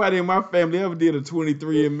that. Ain't nobody in my family ever did a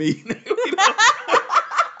 23andMe.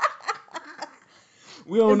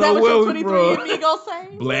 We don't know where we from. 23andMe gonna say?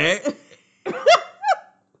 Black.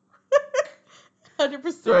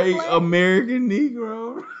 100% straight black. American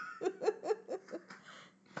Negro.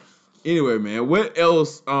 Anyway, man, what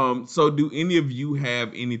else? So do any of you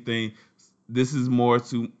have anything? This is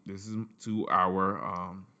to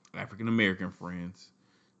our African American friends.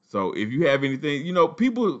 So if you have anything,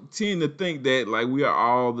 people tend to think that like we are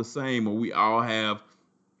all the same or we all have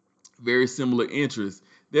very similar interests.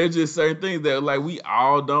 There's just certain things that like we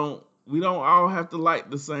don't all have to like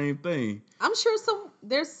the same thing. I'm sure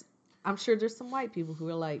there's some white people who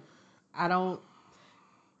are like, I'm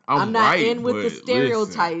not in with the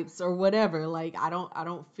stereotypes or whatever. Like I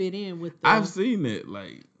don't fit in with the... I've seen it.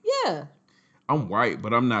 Like Yeah. I'm white,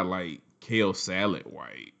 but I'm not like kale salad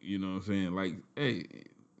white. You know what I'm saying? Like, hey,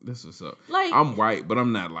 this what's up. Like, I'm white, but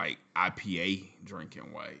I'm not like IPA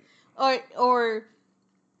drinking white. or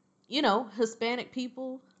Hispanic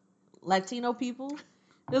people, Latino people.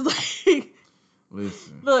 It's like,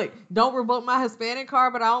 Listen, look, don't revoke my Hispanic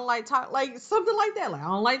card, but I don't like like something like that. Like I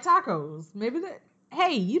don't like tacos. Maybe that.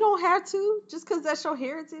 Hey, you don't have to just because that's your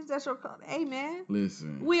heritage. That's your. Hey, man,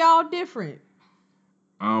 listen. we all different.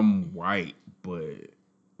 I'm white, but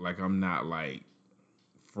like I'm not like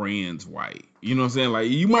friends white. You know what I'm saying? Like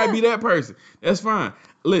you might be that person. That's fine.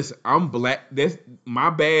 Listen, I'm black. That's my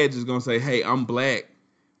badge is gonna say, hey, I'm black,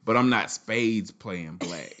 but I'm not Spades playing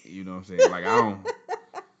black. You know what I'm saying? Like I don't.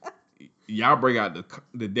 Y'all bring out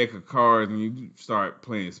the deck of cards and you start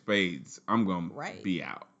playing spades. I'm gonna be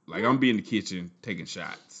out. Like I'm be in the kitchen taking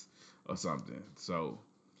shots or something. So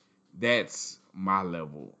that's my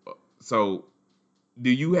level. So do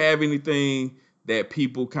you have anything that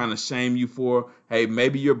people kind of shame you for? Hey,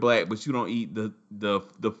 maybe you're black, but you don't eat the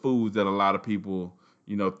foods that a lot of people,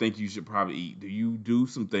 think you should probably eat. Do you do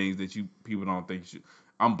some things that people don't think you should?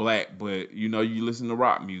 I'm black, but you listen to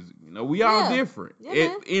rock music. We all different.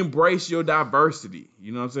 Embrace your diversity.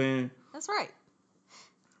 You know what I'm saying? That's right.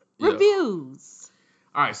 Yeah. Reviews.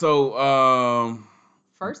 All right, so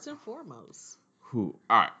first and foremost. All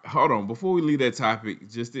right, hold on. Before we leave that topic,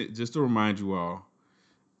 just to remind you all,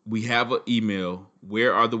 we have an email,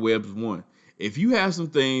 wherearethewebs1. If you have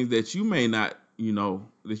some things that you may not,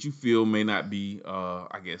 that you feel may not be,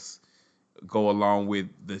 I guess, go along with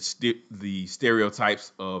the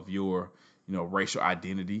stereotypes of your, racial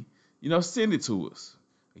identity, send it to us.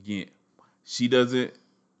 Again, she doesn't.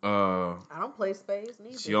 I don't play spades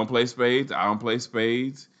neither. She don't play spades. I don't play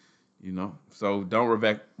spades. So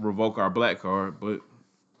don't revoke our black card, but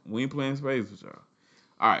we ain't playing spades with y'all.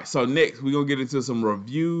 All right, so next we're gonna get into some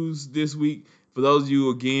reviews this week. For those of you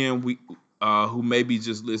again, who may be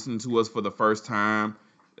just listening to us for the first time,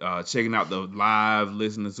 checking out the live,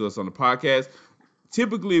 listening to us on the podcast.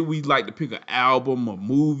 Typically, we like to pick an album, a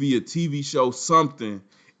movie, a TV show, something,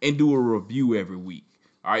 and do a review every week.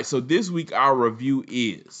 All right, so this week our review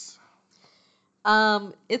is.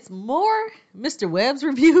 It's more Mr. Webb's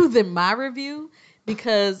review than my review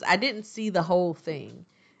because I didn't see the whole thing.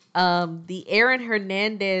 The Aaron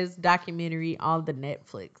Hernandez documentary on the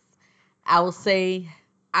Netflix. I will say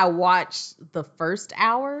I watched the first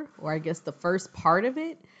hour, or I guess the first part of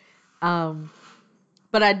it.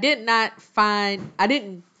 But I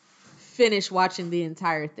didn't finish watching the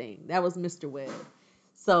entire thing. That was Mr. Webb.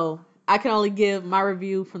 So I can only give my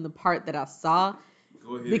review from the part that I saw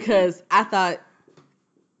because I thought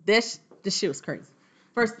this shit was crazy.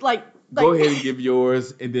 First, go ahead and give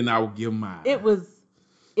yours, and then I will give mine. It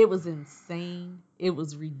was insane. It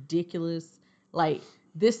was ridiculous.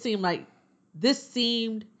 This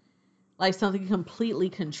seemed like something completely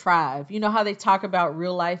contrived. You know how they talk about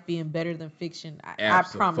real life being better than fiction? I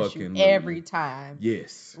promise you, every time.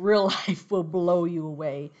 Yes. Real life will blow you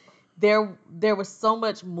away. There was so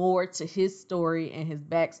much more to his story and his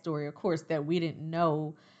backstory, of course, that we didn't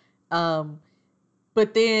know.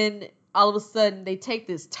 But then all of a sudden they take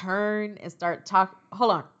this turn and start talking.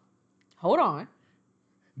 Hold on.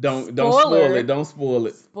 Don't spoil it. Don't spoil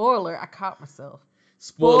it. Spoiler. I caught myself.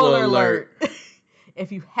 Spoiler alert.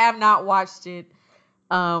 If you have not watched it,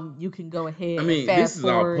 you can go ahead. I mean, this is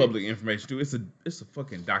all public information too. It's a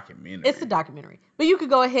fucking documentary. It's a documentary, but you could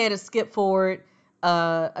go ahead and skip forward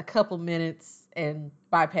a couple minutes and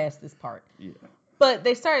bypass this part. Yeah. But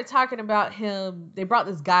they started talking about him. They brought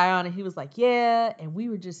this guy on, and he was like, "Yeah, and we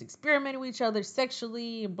were just experimenting with each other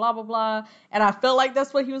sexually and blah blah blah." And I felt like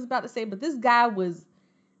that's what he was about to say, but this guy was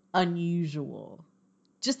unusual.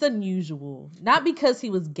 Just unusual. Not because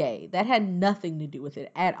he was gay. That had nothing to do with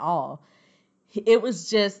it at all. It was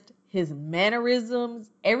just his mannerisms.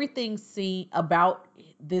 Everything about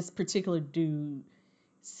this particular dude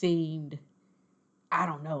seemed, I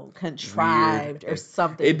don't know, contrived or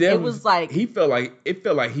something. It was like it felt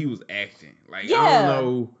like he was acting. Like, yeah. I don't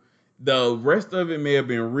know. The rest of it may have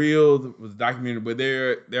been real, was documented, but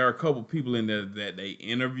there are a couple people in there that they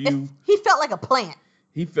interview. He felt like a plant.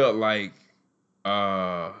 He felt like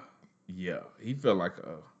he felt like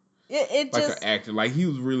an actor. Like he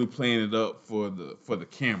was really playing it up for the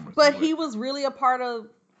cameras. But he was really a part of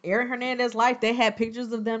Aaron Hernandez's life. They had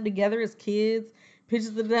pictures of them together as kids,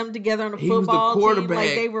 pictures of them together on the football team.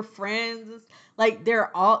 Like they were friends. Like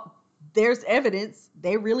there's evidence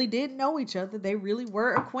they really did know each other. They really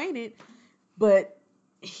were acquainted. But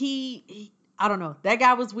he I don't know. That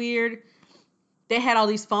guy was weird. They had all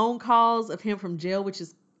these phone calls of him from jail, which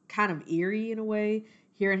is kind of eerie in a way,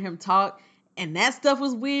 hearing him talk. and that stuff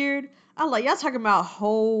was weird. I'm like, y'all talking about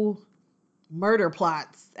whole murder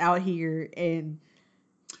plots out here, and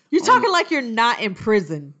you're talking like you're not in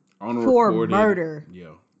prison for murder.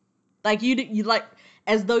 Yeah. Like you like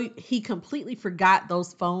as though he completely forgot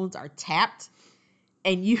those phones are tapped,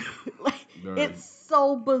 and you like it's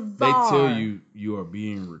so bizarre. They tell you are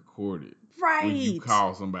being recorded right when you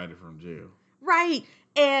call somebody from jail. Right,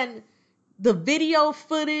 and the video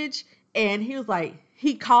footage, and he was like,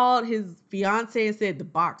 he called his fiance and said the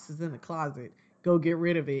box is in the closet. Go get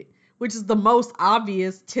rid of it, which is the most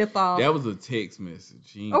obvious tip off. That was a text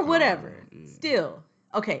message or whatever. Yeah. Still,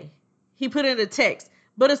 okay, he put in a text.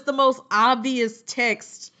 But it's the most obvious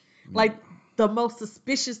text, like the most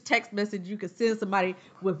suspicious text message you could send somebody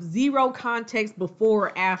with zero context before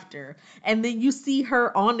or after. And then you see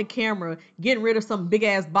her on the camera getting rid of some big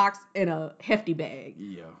ass box in a hefty bag.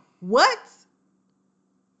 Yeah. What?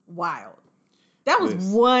 Wild. That was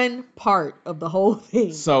one part of the whole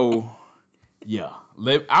thing. So, yeah.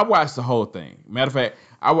 I watched the whole thing. Matter of fact,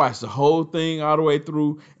 I watched the whole thing all the way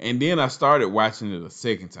through, and then I started watching it a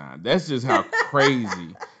second time. That's just how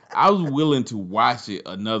crazy. I was willing to watch it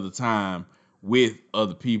another time with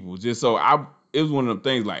other people. Just so it was one of them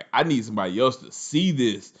things like, I need somebody else to see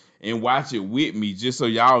this and watch it with me just so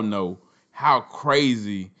y'all know how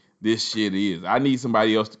crazy this shit is. I need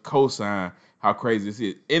somebody else to co-sign how crazy this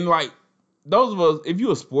is. And like, those of us, if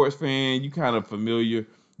you're a sports fan, you kind of familiar,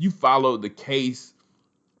 you followed the case,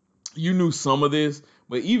 you knew some of this,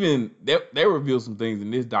 but even they revealed some things in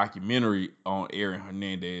this documentary on Aaron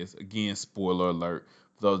Hernandez. Again, spoiler alert.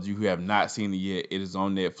 For those of you who have not seen it yet, it is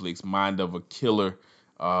on Netflix, Mind of a Killer.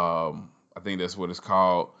 I think that's what it's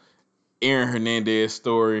called. Aaron Hernandez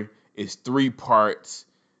story. It's 3 parts.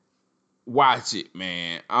 Watch it,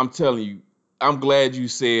 man. I'm telling you, I'm glad you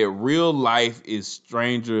said real life is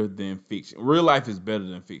stranger than fiction. Real life is better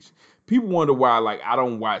than fiction. People wonder why, like, I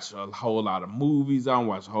don't watch a whole lot of movies. I don't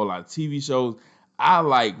watch a whole lot of TV shows. I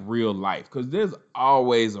like real life because there's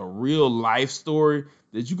always a real life story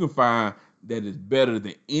that you can find that is better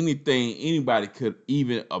than anything anybody could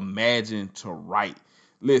even imagine to write.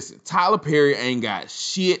 Listen, Tyler Perry ain't got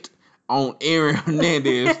shit on Aaron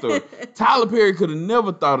Hernandez's story. Tyler Perry could have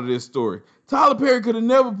never thought of this story. Tyler Perry could have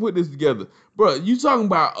never put this together. Bro, you talking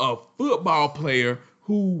about a football player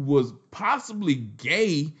who was possibly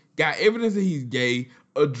gay, got evidence that he's gay,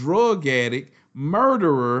 a drug addict,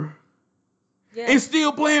 murderer, and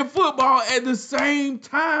still playing football at the same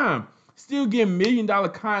time. Still getting $1 million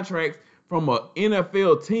contracts from an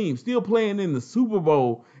NFL team. Still playing in the Super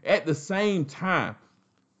Bowl at the same time.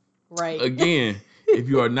 Right. Again, if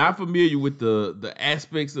you are not familiar with the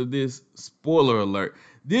aspects of this, spoiler alert,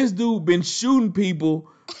 this dude been shooting people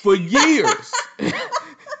for years.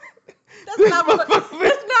 That's not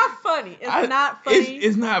funny. It's not funny.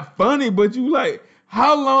 It's not funny, but you like,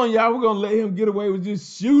 how long y'all were gonna let him get away with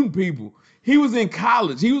just shooting people? He was in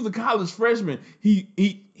college. He was a college freshman.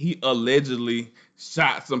 He allegedly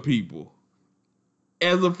shot some people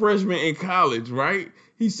as a freshman in college, right?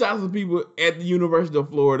 He shot some people at the University of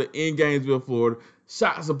Florida in Gainesville, Florida.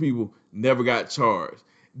 Shot some people, never got charged.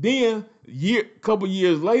 Then couple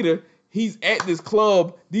years later, he's at this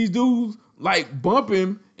club. These dudes like bump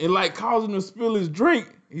him and like cause him to spill his drink.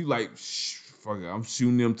 He's like, fuck it, I'm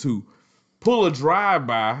shooting them too. Pull a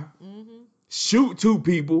drive-by, shoot 2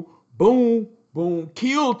 people, boom, boom,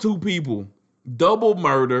 kill 2 people, double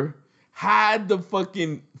murder, hide the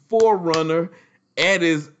fucking forerunner at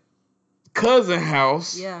his cousin's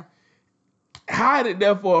house. Yeah. Hide it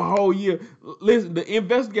there for a whole year. Listen, the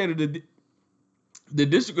investigator, the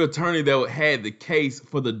district attorney that had the case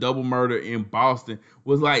for the double murder in Boston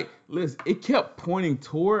was like, listen, it kept pointing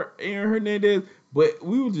toward Aaron Hernandez, but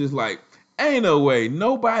we were just like, ain't no way.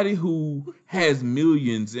 Nobody who has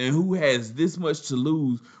millions and who has this much to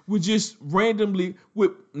lose would just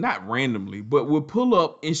not randomly, but would pull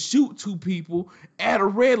up and shoot 2 people at a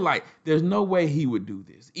red light. There's no way he would do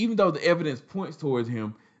this. Even though the evidence points towards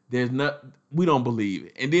him, we don't believe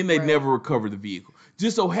it. And then they never recovered the vehicle.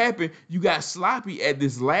 Just so happened you got sloppy at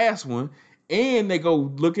this last one, and they go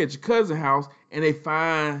look at your cousin's house and they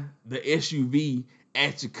find the SUV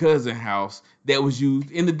at your cousin's house that was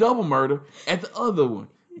used in the double murder at the other one.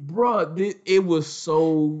 Bruh, it was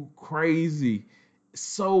so crazy.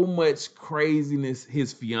 So much craziness.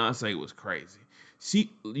 His fiance was crazy.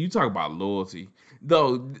 You talk about loyalty.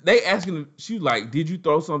 Though they asking her, she was like, did you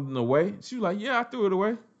throw something away? She was like, yeah, I threw it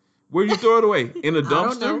away. Where'd you throw it away? In a dumpster? I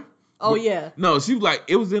don't know. Oh, yeah. No, she was like,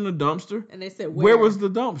 it was in a dumpster. And they said, where was the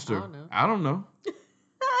dumpster? I don't know.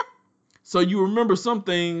 So you remember some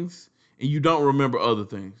things and you don't remember other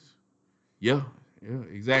things. Yeah,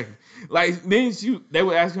 exactly. Like then they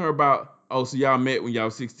were asking her about, oh, so y'all met when y'all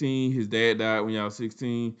was 16. His dad died when y'all was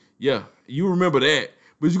 16. Yeah, you remember that.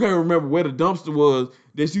 But you can't remember where the dumpster was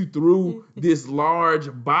that you threw this large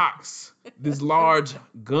box, this large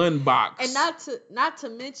gun box. And not to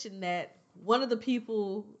mention that one of the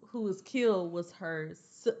people who was killed was her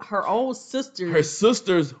own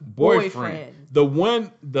sister's boyfriend.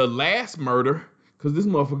 The last murder, because this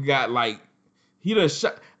motherfucker got like, he done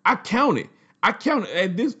shot. I counted.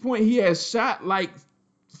 At this point, he has shot like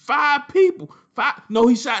 5 people.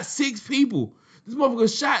 He shot 6 people. This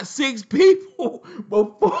motherfucker shot 6 people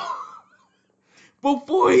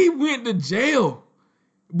before he went to jail.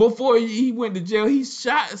 Before he went to jail, he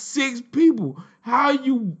shot 6 people. How are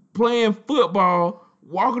you playing football,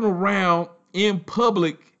 walking around in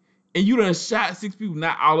public, and you done shot 6 people?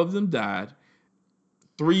 Not all of them died.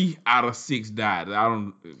 3 out of 6 died.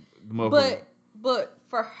 But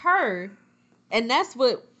for her, and that's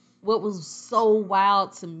what was so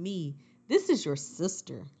wild to me. This is your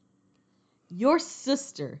sister. Your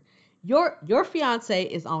sister. Your fiance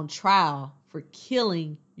is on trial for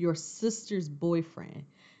killing your sister's boyfriend.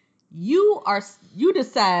 You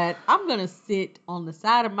decide, I'm going to sit on the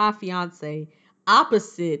side of my fiance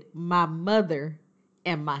opposite my mother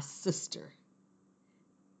and my sister.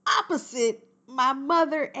 Opposite my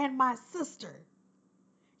mother and my sister.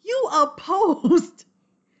 You opposed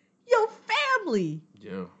your family.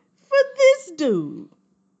 Yeah. For this dude.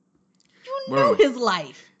 You knew his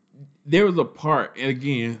life. There was a part, and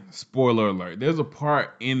again, spoiler alert, there's a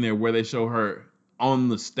part in there where they show her on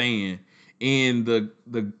the stand, and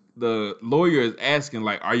the lawyer is asking,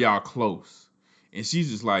 like, are y'all close? And she's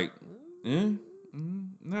just like,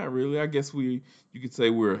 not really. I guess you could say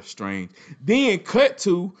we're estranged. Then cut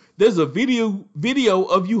to, there's a video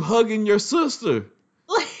of you hugging your sister.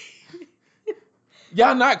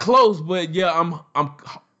 Y'all not close, but yeah,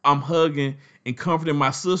 I'm hugging and comforting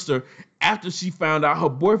my sister after she found out her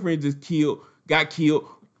boyfriend got killed.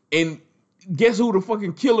 And guess who the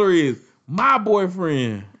fucking killer is? My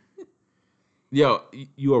boyfriend. Yo,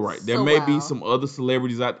 you are right. There may be some other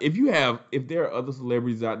celebrities out. If there are other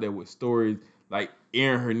celebrities out there with stories like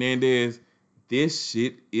Aaron Hernandez, this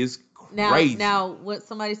shit is crazy. Now, what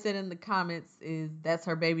somebody said in the comments is that's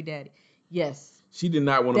her baby daddy. Yes. She did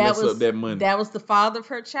not want to mess up that money. That was the father of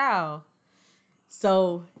her child.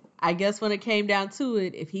 So I guess when it came down to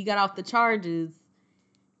it, if he got off the charges,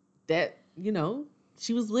 that,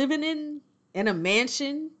 she was living in a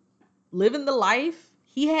mansion, living the life.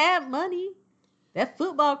 He had money. That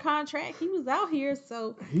football contract, he was out here,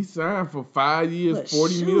 so. He signed for 5 years,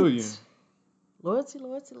 $40 million.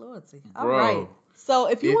 Loyalty. All right. So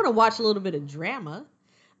if you want to watch a little bit of drama,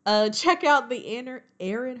 check out the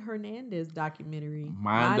Aaron Hernandez documentary,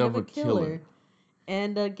 Mind of a Killer,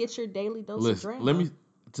 and get your daily dose of drama.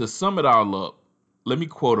 To sum it all up, let me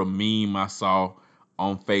quote a meme I saw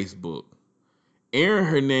on Facebook. Aaron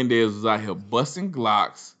Hernandez was out here busting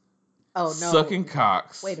Glocks, sucking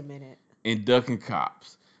cocks. Wait a minute. And ducking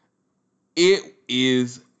cops. It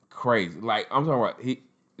is crazy. Like, I'm talking about,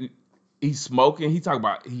 he's smoking. He talking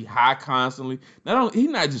about he high constantly. He's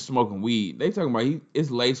not just smoking weed. They talking about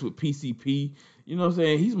it's laced with PCP. You know what I'm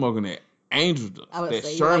saying? He's smoking that Angel Dust, that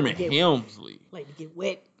Sherman Hemsley. Like to get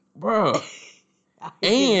wet. Bro.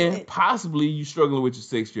 And possibly you struggling with your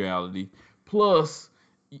sexuality. Plus,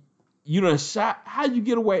 you done shot. How'd you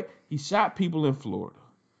get away? He shot people in Florida.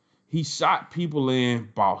 He shot people in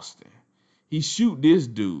Boston. He shoot this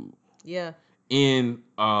dude. Yeah. In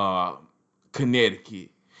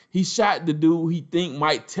Connecticut. He shot the dude he think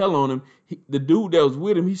might tell on him. The dude that was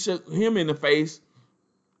with him, he shot him in the face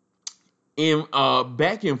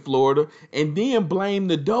back in Florida, and then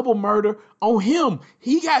blamed the double murder on him.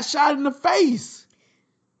 He got shot in the face.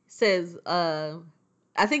 Says, I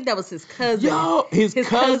think that was his cousin. Yo, his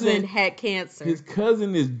cousin had cancer. His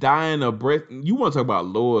cousin is dying of breast. You want to talk about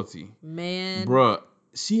loyalty. Man. Bruh,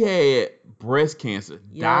 she had breast cancer,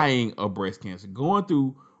 dying of breast cancer, going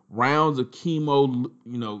through rounds of chemo,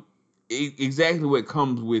 exactly what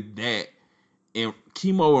comes with that, and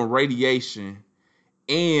chemo and radiation.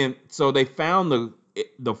 And so they found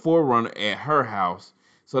the forerunner at her house.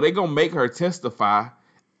 So they gonna make her testify.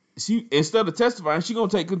 Instead of testifying, she gonna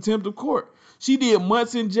take contempt of court. She did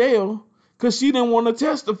months in jail because she didn't want to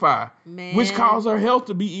testify, which caused her health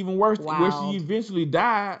to be even worse, where she eventually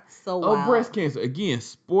died of breast cancer. Again,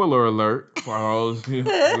 spoiler alert for all those who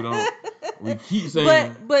don't. We keep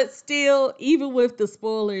saying, but still, even with the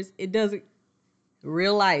spoilers, it doesn't.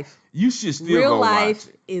 Real life. You should still go watch it. Real life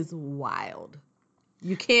is wild.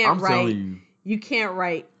 You can't You can't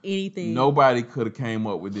write anything. Nobody could have came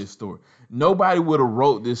up with this story. Nobody would have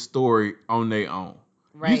wrote this story on their own.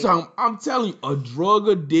 Right. I'm telling you, a drug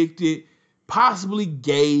addicted possibly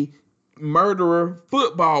gay murderer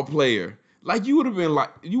football player. Like you would have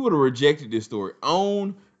rejected this story.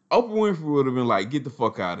 Oprah Winfrey would have been like, get the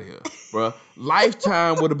fuck out of here, bro.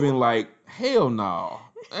 Lifetime would have been like, hell no,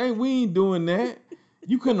 we ain't doing that.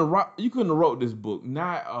 You couldn't have wrote this book.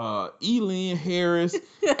 Not Elin Harris,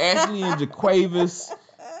 Ashley and Jaquavis.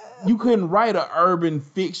 You couldn't write an urban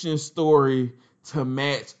fiction story to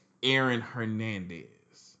match Aaron Hernandez.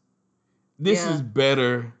 This is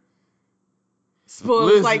better.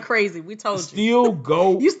 Spoilers like crazy. We told you. Still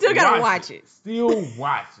go. You still gotta watch it. Still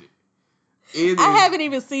watch it. I haven't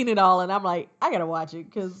even seen it all, and I'm like, I gotta watch it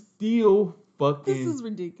because still fucking. This is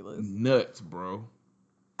ridiculous. Nuts, bro.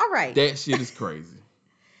 All right. That shit is crazy.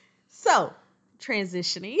 So,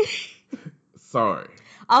 transitioning. Sorry.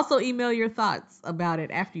 Also, email your thoughts about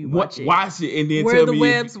it after you watch it. Watch it and then tell me.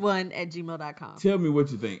 WhereTheWebs1@gmail.com. Tell me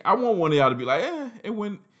what you think. I want one of y'all to be like, it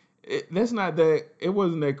wasn't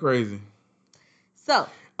that crazy. So.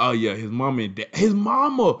 Oh yeah, his mom and dad. His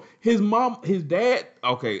dad.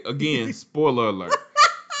 Okay, again, spoiler alert.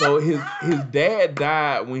 So his dad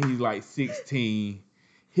died when he's like 16.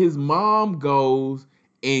 His mom goes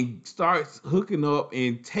and starts hooking up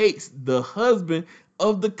and takes the husband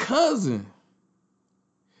of the cousin.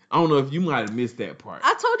 I don't know if you might have missed that part.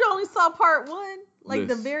 I told you I only saw part 1, like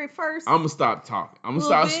the very first. I'm gonna stop talking. I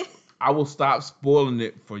will stop spoiling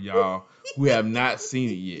it for y'all who have not seen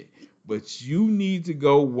it yet. But you need to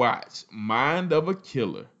go watch Mind of a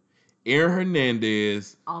Killer, Aaron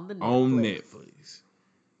Hernandez on Netflix.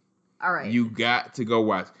 All right. You got to go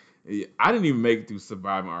watch. I didn't even make it through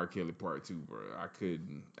Surviving R. Kelly Part 2, bro. I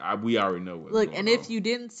couldn't. We already know what's going on. If you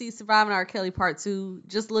didn't see Surviving R. Kelly Part 2,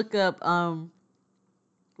 just look up,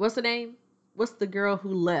 what's the name? What's the girl who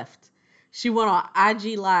left? She went on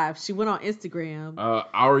IG Live. She went on Instagram.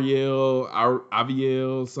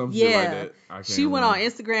 Aviel, some shit like that. She went on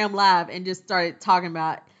Instagram Live and just started talking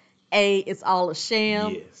about, it's all a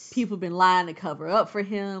sham. Yes. People been lying to cover up for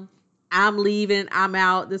him. I'm leaving. I'm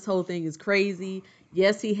out. This whole thing is crazy.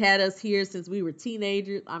 Yes, he had us here since we were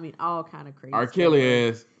teenagers. I mean, all kind of crazy. R. Kelly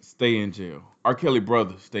ass stay in jail. R. Kelly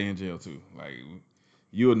brother stay in jail too. Like,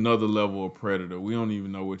 you another level of predator. We don't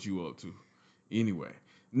even know what you up to. Anyway,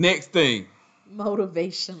 next thing.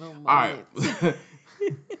 Motivational moment. All right.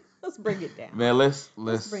 Let's bring it down. Man, let's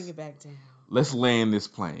bring it back down. Let's land this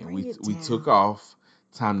plane. We took off.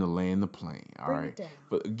 Time to land the plane. All right.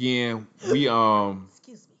 But again, we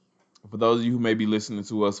excuse me. For those of you who may be listening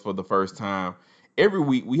to us for the first time, every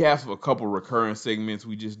week we have a couple recurring segments.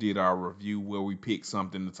 We just did our review where we pick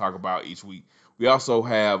something to talk about each week. We also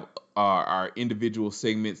have our individual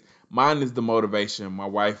segments. Mine is the motivation. My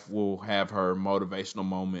wife will have her motivational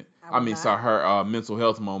moment. Her mental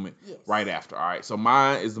health moment right after. All right. So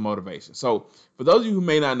mine is the motivation. So for those of you who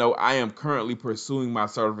may not know, I am currently pursuing my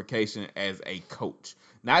certification as a coach.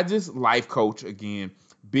 Not just life coach, again,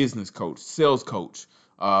 business coach, sales coach,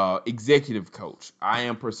 executive coach. I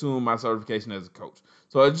am pursuing my certification as a coach.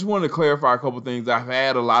 So I just wanted to clarify a couple things. I've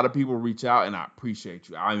had a lot of people reach out, and I appreciate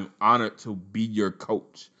you. I'm honored to be your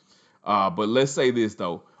coach. But let's say this,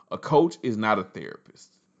 though. A coach is not a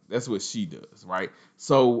therapist. That's what she does, right?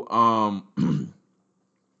 So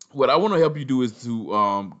what I want to help you do is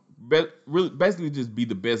to basically just be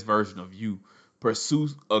the best version of you. Pursue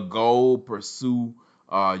a goal. Pursue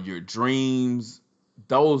your dreams.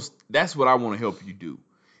 That's what I want to help you do.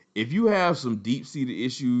 If you have some deep-seated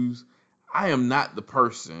issues, I am not the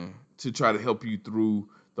person to try to help you through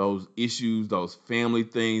those issues, those family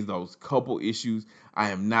things, those couple issues. I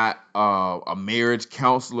am not a marriage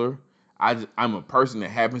counselor. I'm a person that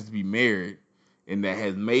happens to be married and that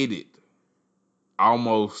has made it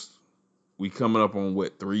almost, we coming up on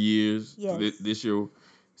 3 years? Yes. This year,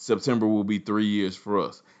 September will be 3 years for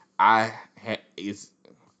us. I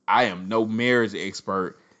am no marriage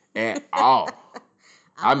expert at all.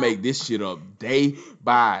 I make this shit up day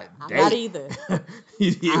by day. I'm not either.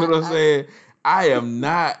 You know what I'm saying? I am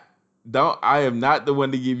not the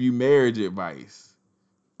one to give you marriage advice.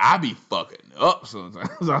 I be fucking up sometimes.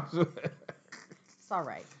 It's all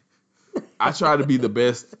right. I try to be the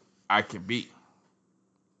best I can be.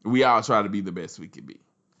 We all try to be the best we can be.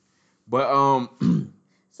 But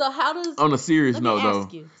so how does, on a serious note, let me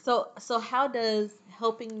ask you. So how does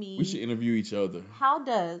helping me, we should interview each other. How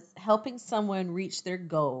does helping someone reach their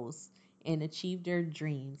goals and achieve their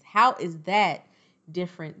dreams, how is that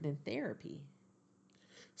different than therapy?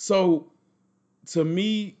 So to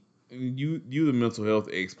me, you the mental health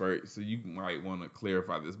expert, so you might want to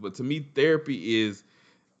clarify this, but to me, therapy is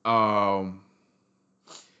helping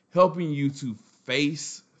you to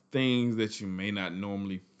face things that you may not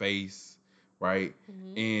normally face, right?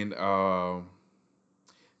 Mm-hmm. And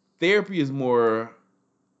therapy is more,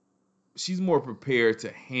 she's more prepared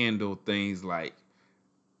to handle things like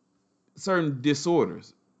certain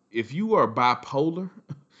disorders. If you are bipolar,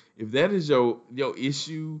 if that is your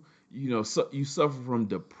issue, you suffer from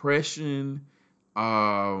depression,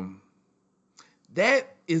 um,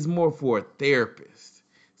 that is more for a therapist.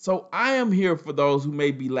 So I am here for those who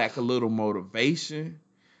maybe lack a little motivation,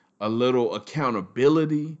 a little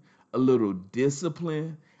accountability, a little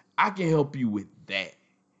discipline. I can help you with that.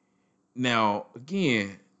 Now,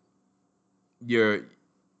 again, your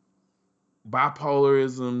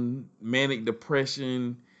bipolarism, manic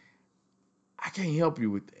depression, I can't help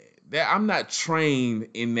you with that. I'm not trained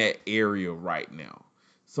in that area right now.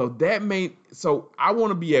 So I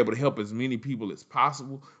want to be able to help as many people as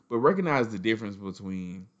possible, but recognize the difference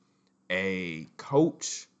between a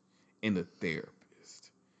coach and a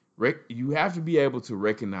therapist. You have to be able to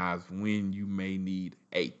recognize when you may need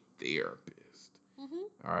a therapist.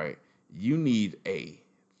 All right. You need a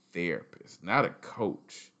therapist, not a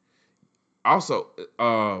coach. Also,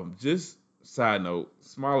 just side note,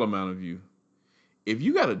 small amount of you. If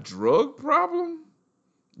you got a drug problem,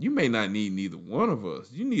 you may not need neither one of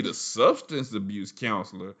us. You need a substance abuse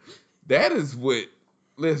counselor. That is what.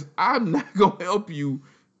 Listen, I'm not gonna help you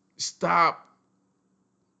stop.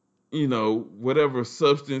 Whatever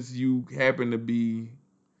substance you happen to be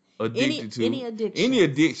addicted to, any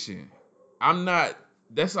addiction. I'm not.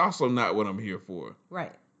 That's also not what I'm here for.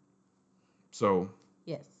 Right. So.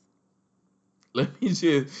 Yes. Let me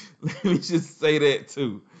just say that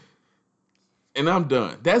too. And I'm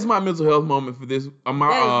done. That's my mental health moment for this. That is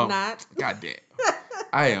not. God damn.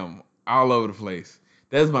 I am all over the place.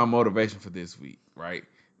 That's my motivation for this week, right?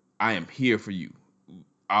 I am here for you.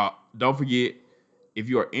 Don't forget, if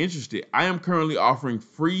you are interested, I am currently offering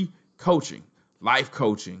free coaching, life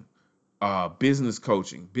coaching, business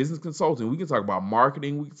coaching, business consulting. We can talk about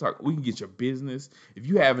marketing. We can get your business. If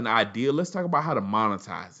you have an idea, let's talk about how to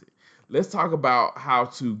monetize it. Let's talk about how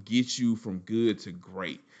to get you from good to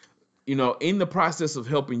great. In the process of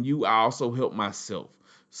helping you, I also help myself.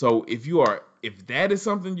 So if that is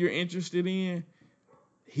something you're interested in,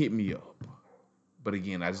 hit me up. But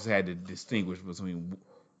again, I just had to distinguish between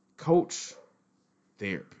coach,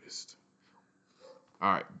 therapist.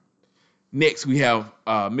 All right. Next, we have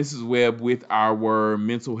Mrs. Webb with our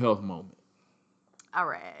mental health moment. All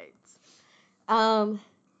right.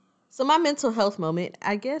 So my mental health moment,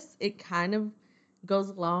 I guess it kind of goes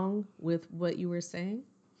along with what you were saying.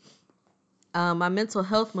 My mental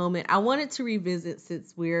health moment, I wanted to revisit,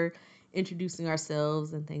 since we're introducing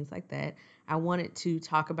ourselves and things like that. I wanted to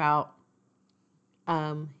talk about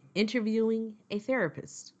interviewing a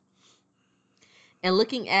therapist and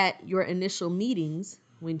looking at your initial meetings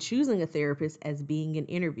when choosing a therapist as being an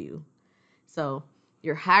interview. So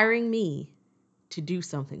you're hiring me to do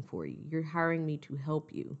something for you. You're hiring me to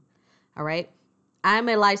help you. All right. I'm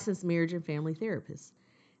a licensed marriage and family therapist.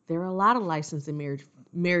 There are a lot of licensed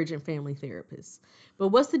marriage and family therapists. But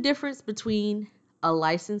what's the difference between a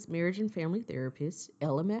licensed marriage and family therapist,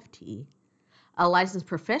 LMFT, a licensed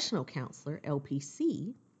professional counselor,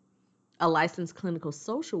 LPC, a licensed clinical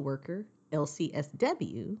social worker,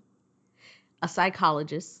 LCSW, a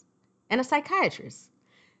psychologist, and a psychiatrist?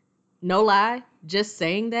 No lie, just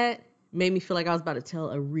saying that made me feel like I was about to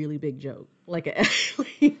tell a really big joke.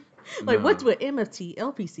 What's what MFT,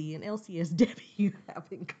 LPC, and LCSW have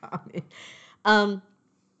in common?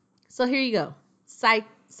 So here you go.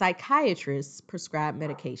 Psychiatrists prescribe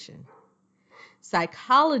medication.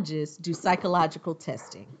 Psychologists do psychological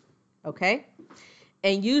testing. Okay?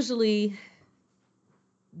 And usually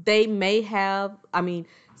they may have,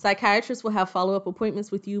 psychiatrists will have follow-up appointments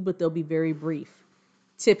with you, but they'll be very brief.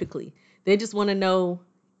 Typically, they just want to know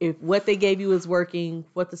if what they gave you is working,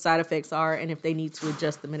 what the side effects are, and if they need to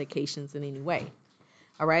adjust the medications in any way.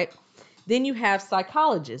 All right. Then you have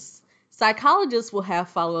psychologists. Psychologists will have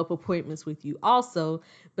follow-up appointments with you also,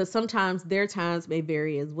 but sometimes their times may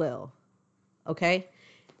vary as well. Okay.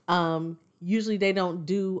 Usually they don't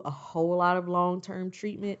do a whole lot of long-term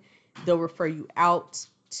treatment. They'll refer you out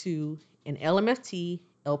to an LMFT,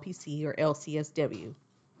 LPC, or LCSW.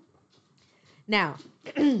 Now,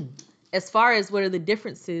 as far as what are the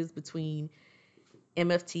differences between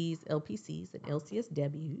MFTs, LPCs, and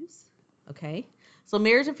LCSWs, okay? So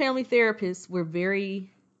marriage and family therapists, we're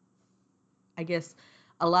very,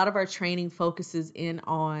 a lot of our training focuses in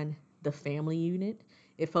on the family unit.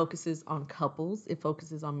 It focuses on couples. It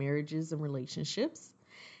focuses on marriages and relationships.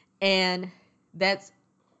 And that's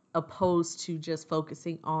opposed to just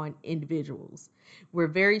focusing on individuals. We're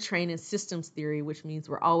very trained in systems theory, which means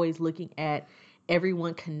we're always looking at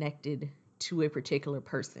everyone connected to a particular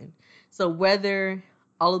person. So whether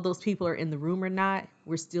all of those people are in the room or not,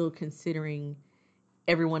 we're still considering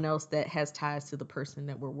everyone else that has ties to the person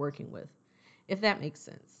that we're working with, if that makes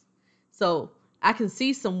sense. So I can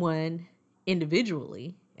see someone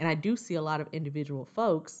individually, and I do see a lot of individual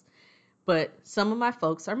folks, but some of my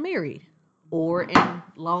folks are married or in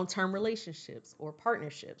long-term relationships or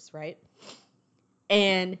partnerships, right?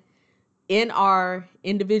 And in our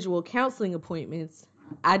individual counseling appointments,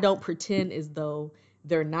 I don't pretend as though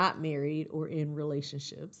they're not married or in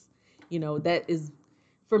relationships. That is,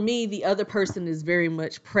 for me, the other person is very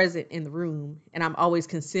much present in the room, and I'm always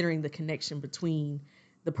considering the connection between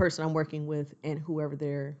the person I'm working with and whoever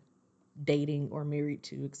they're dating or married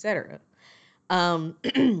to, etc.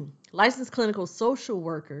 Licensed clinical social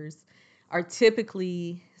workers are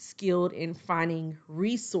typically skilled in finding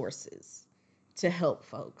resources to help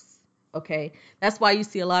folks. Okay, that's why you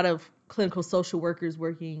see a lot of clinical social workers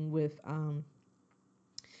working with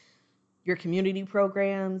your community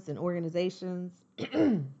programs and organizations,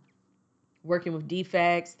 working with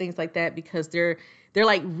DFACs, things like that, because they're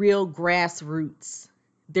like real grassroots.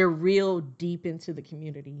 They're real deep into the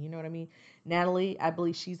community. You know what I mean? Natalie, I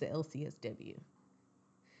believe she's at LCSW.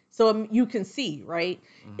 So you can see, right?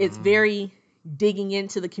 Mm-hmm. It's very digging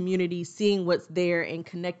into the community, seeing what's there, and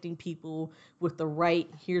connecting people with the right,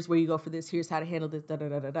 here's where you go for this, here's how to handle this,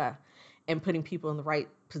 da-da-da-da-da, and putting people in the right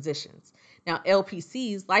positions. Now,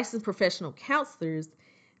 LPCs, licensed professional counselors,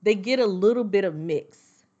 they get a little bit of mix.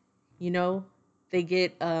 They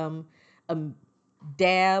get a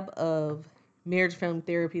dab of marriage and family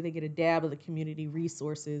therapy, they get a dab of the community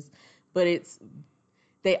resources, but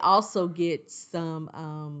they also get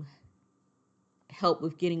some help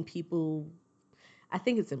with getting people, I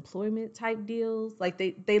think it's employment type deals. Like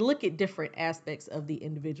they look at different aspects of the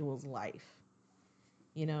individual's life,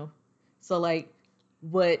 So like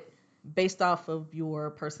based off of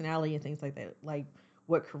your personality and things like that, like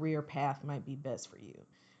what career path might be best for you,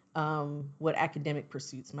 what academic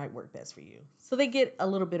pursuits might work best for you. So they get a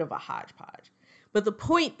little bit of a hodgepodge. But the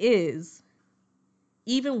point is,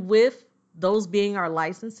 even with those being our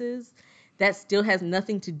licenses, that still has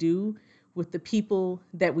nothing to do with the people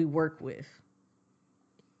that we work with.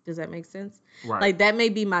 Does that make sense? Right. Like that may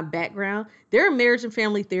be my background. There are marriage and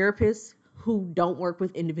family therapists who don't work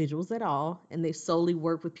with individuals at all, and they solely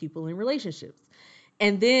work with people in relationships.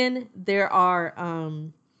 And then there are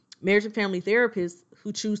marriage and family therapists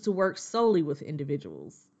who choose to work solely with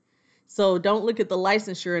individuals. So don't look at the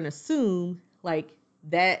licensure and assume like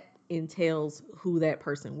that entails who that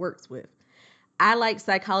person works with. I like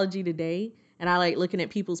Psychology Today, and I like looking at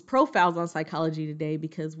people's profiles on Psychology Today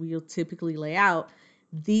because we'll typically lay out,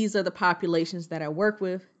 these are the populations that I work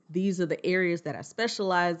with, these are the areas that I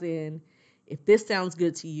specialize in. If this sounds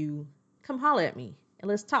good to you, come holler at me and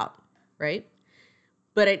let's talk, right?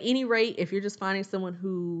 But at any rate, if you're just finding someone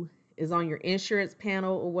who is on your insurance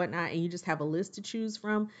panel or whatnot, and you just have a list to choose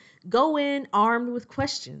from, go in armed with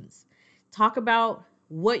questions. Talk about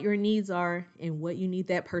what your needs are and what you need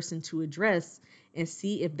that person to address, and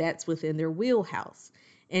see if that's within their wheelhouse.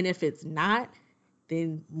 And if it's not,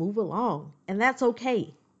 then move along. And that's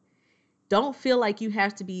okay. Don't feel like you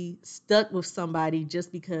have to be stuck with somebody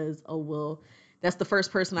just because, oh, well, that's the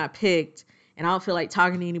first person I picked and I don't feel like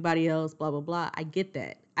talking to anybody else, blah, blah, blah. I get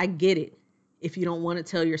that. I get it if you don't want to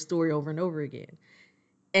tell your story over and over again.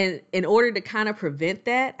 And in order to kind of prevent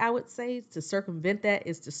that, I would say, to circumvent that,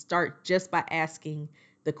 is to start just by asking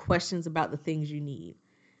the questions about the things you need.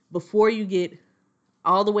 Before you get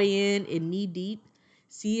all the way in and knee deep,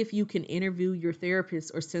 see if you can interview your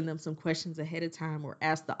therapist or send them some questions ahead of time, or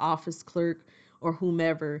ask the office clerk or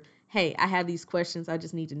whomever, hey, I have these questions. I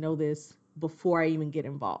just need to know this before I even get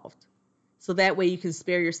involved. So that way you can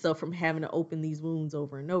spare yourself from having to open these wounds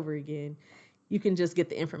over and over again. You can just get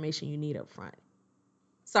the information you need up front.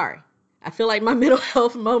 Sorry, I feel like my mental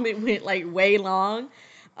health moment went like way long.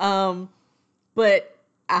 But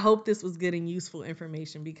I hope this was good and useful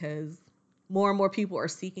information, because more and more people are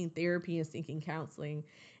seeking therapy and seeking counseling.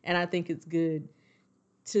 And I think it's good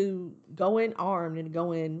to go in armed and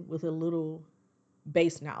go in with a little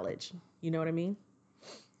base knowledge. You know what I mean?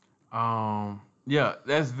 Yeah,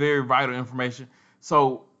 that's very vital information.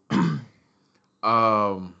 So,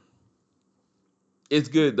 it's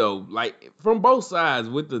good though. Like from both sides,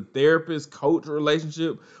 with the therapist coach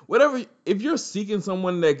relationship, whatever. If you're seeking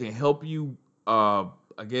someone that can help you, I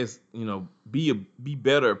guess be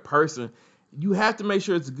better person, you have to make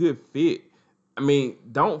sure it's a good fit. I mean,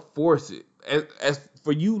 don't force it. As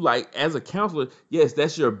for you, like as a counselor, yes,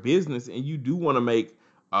 that's your business, and you do want to make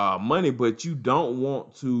money, but you don't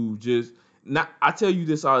want to just. Not, I tell you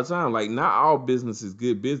this all the time. Like, not all business is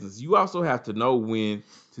good business. You also have to know when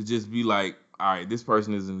to just be like, all right, this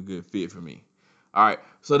person isn't a good fit for me. All right,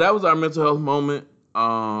 so that was our mental health moment.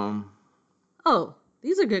 Oh,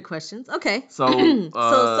 these are good questions. Okay. So,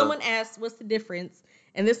 So someone asked, what's the difference?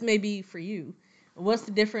 And this may be for you. What's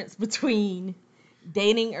the difference between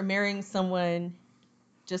dating or marrying someone,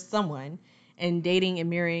 just someone, and dating and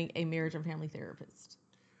marrying a marriage and family therapist?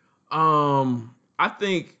 I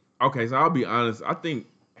think, okay, so I'll be honest. I think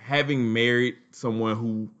having married someone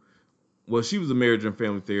who, well, she was a marriage and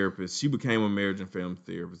family therapist. She became a marriage and family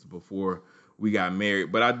therapist before we got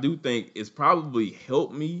married. But I do think it's probably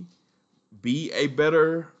helped me be a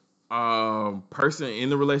better person in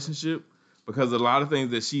the relationship, because a lot of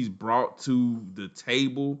things that she's brought to the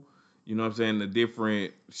table, you know what I'm saying, the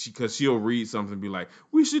different, because she'll read something and be like,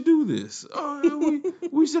 we should do this.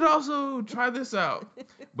 We should also try this out.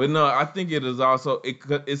 But no, I think it is also,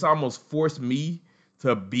 it's almost forced me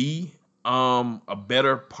to be a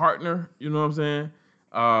better partner, you know what I'm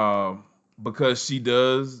saying? Because she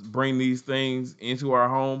does bring these things into our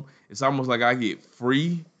home. It's almost like I get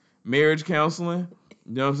free marriage counseling.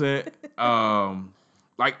 You know what I'm saying?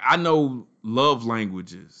 Like, I know love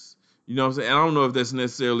languages. You know what I'm saying? And I don't know if that's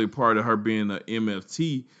necessarily part of her being an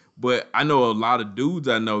MFT, but I know a lot of dudes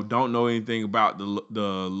I know don't know anything about the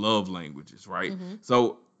love languages, right? Mm-hmm.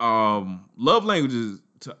 So, love languages,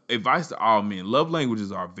 advice to all men, love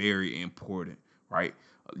languages are very important, right?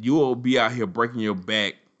 You will be out here breaking your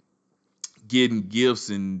back, getting gifts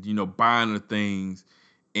and, buying her things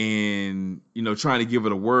and, trying to give her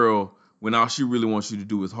the world when all she really wants you to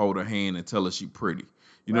do is hold her hand and tell her she's pretty.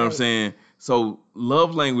 You know what I'm saying? So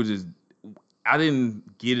love languages, I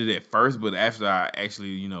didn't get it at first, but after I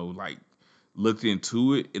actually, like looked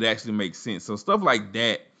into it, it actually makes sense. So stuff like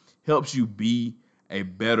that helps you be a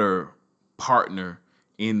better partner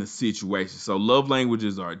in the situation. So love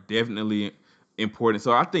languages are definitely important.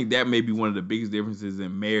 So I think that may be one of the biggest differences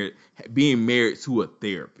in being married to a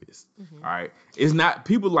therapist. Mm-hmm. All right. It's not,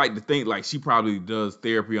 people like to think like she probably does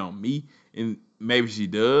therapy on me, and maybe she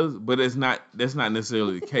does, but that's not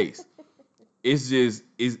necessarily the case. It's just,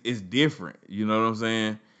 it's different. You know what I'm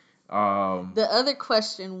saying? The other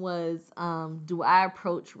question was, do I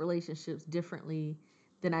approach relationships differently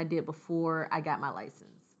than I did before I got my license?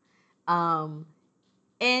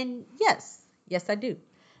 And yes, I do.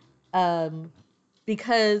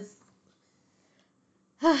 Because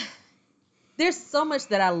there's so much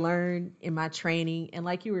that I learned in my training. And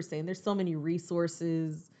like you were saying, there's so many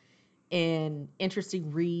resources and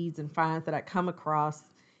interesting reads and finds that I come across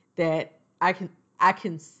that I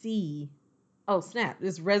can see, oh snap,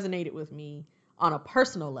 this resonated with me on a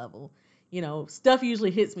personal level. Stuff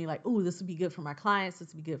usually hits me like, ooh, this would be good for my clients,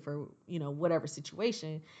 this would be good for, whatever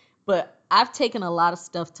situation. But I've taken a lot of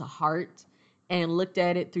stuff to heart and looked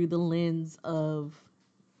at it through the lens of,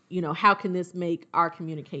 how can this make our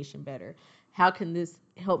communication better? How can this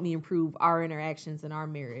help me improve our interactions in our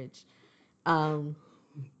marriage? And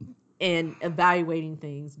evaluating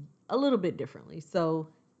things a little bit differently. So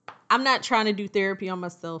I'm not trying to do therapy on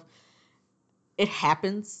myself. It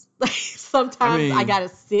happens. Like sometimes I gotta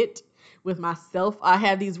sit with myself. I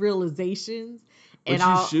have these realizations, but and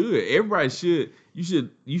you should. Everybody should.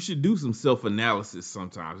 You should do some self-analysis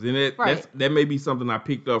sometimes, and that may be something I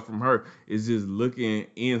picked up from her. Is just looking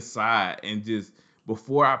inside and just,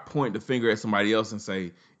 before I point the finger at somebody else and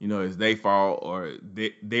say, it's their fault or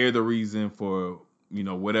they're the reason for,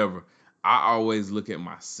 whatever. I always look at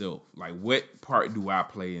myself. Like, what part do I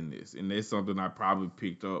play in this? And that's something I probably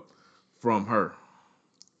picked up from her.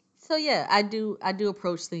 So yeah, I do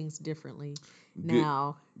approach things differently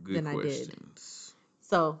now than I did.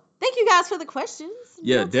 So thank you guys for the questions.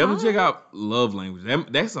 Yeah, definitely check out love language.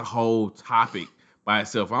 That's a whole topic by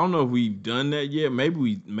itself. I don't know if we've done that yet.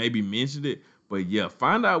 Maybe we mentioned it, but yeah,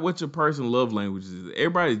 find out what your personal love language is.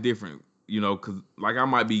 Everybody's different, because like I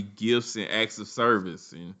might be gifts and acts of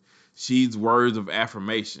service, and she's words of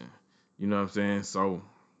affirmation. You know what I'm saying? So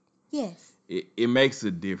yes, it makes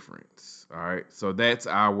a difference. All right, so that's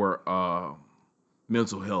our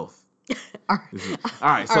mental health. All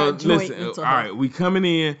right, so listen. All right, we coming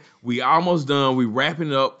in. We almost done. We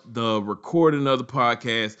wrapping up the recording of the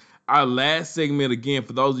podcast. Our last segment, again,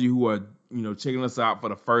 for those of you who are checking us out for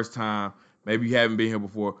the first time, maybe you haven't been here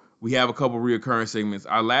before. We have a couple reoccurring segments.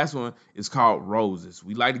 Our last one is called Roses.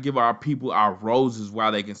 We like to give our people our roses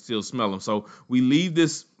while they can still smell them. So we leave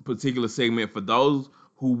this particular segment for those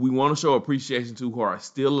who we want to show appreciation to, who are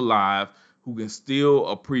still alive, who can still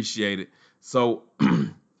appreciate it. So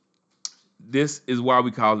this is why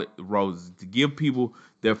we call it roses, to give people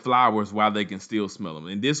their flowers while they can still smell them.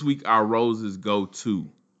 And this week, our roses go to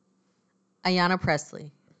Ayanna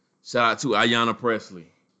Pressley. Shout out to Ayanna Pressley.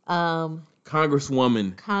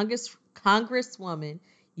 Congresswoman. Congresswoman,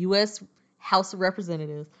 U.S. House of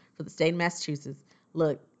Representatives for the state of Massachusetts.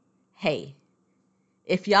 Look, hey,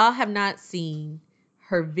 if y'all have not seen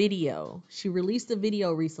her video, she released a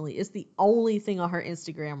video recently. It's the only thing on her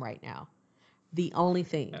Instagram right now. The only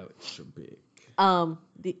thing. Alex Trebek.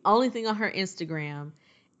 The only thing on her Instagram,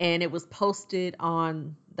 and it was posted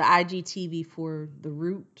on the IGTV for The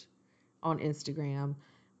Root on Instagram.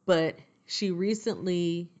 But she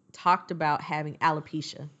recently talked about having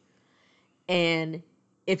alopecia. And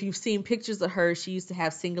if you've seen pictures of her, she used to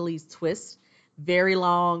have Singhalese twists, very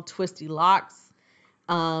long, twisty locks,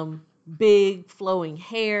 big flowing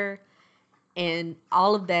hair, and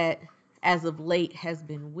all of that as of late has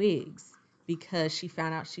been wigs because she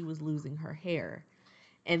found out she was losing her hair.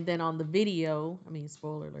 And then on the video, I mean,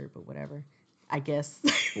 spoiler alert, but whatever, I guess.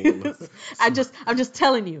 I'm just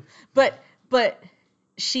telling you. But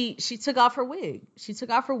she took off her wig. She took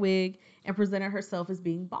off her wig and presented herself as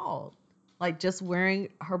being bald, like just wearing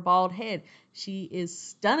her bald head. She is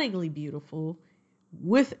stunningly beautiful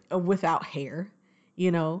without hair,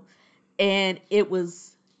 you know. And it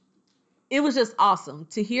was just awesome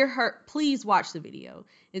to hear her. Please watch the video.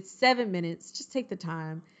 It's 7 minutes. Just take the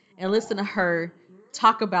time and listen to her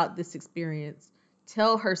talk about this experience,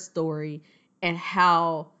 tell her story, and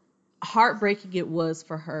how heartbreaking it was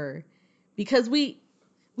for her. Because we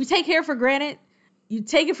take hair for granted. You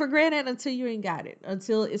take it for granted until you ain't got it,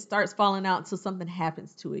 until it starts falling out, until something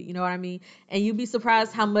happens to it. You know what I mean? And you'd be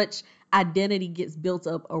surprised how much identity gets built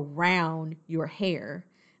up around your hair,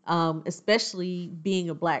 especially being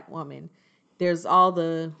a Black woman. There's all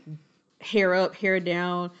the hair up, hair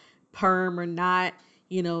down, perm or not,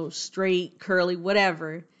 you know, straight, curly,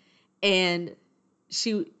 whatever. And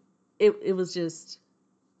it was just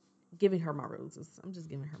giving her my roses. I'm just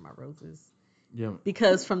giving her my roses. Yeah.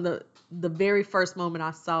 Because from the very first moment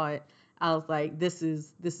I saw it, I was like, this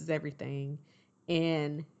is everything.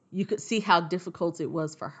 And you could see how difficult it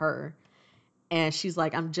was for her. And she's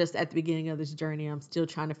like, I'm just at the beginning of this journey. I'm still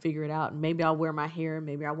trying to figure it out. And maybe I'll wear my hair.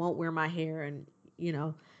 Maybe I won't wear my hair. And, you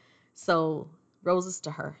know, so roses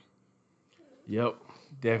to her. Yep,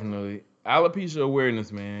 definitely. Alopecia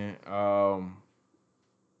awareness, man.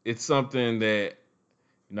 It's something that,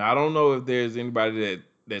 you know, I don't know if there's anybody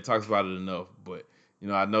that talks about it enough, but, you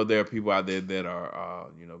know, I know there are people out there that are,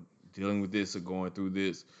 you know, dealing with this or going through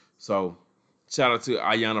this. So shout out to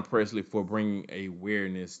Ayanna Presley for bringing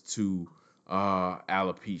awareness to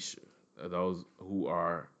alopecia, those who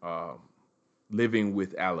are living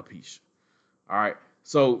with alopecia. All right.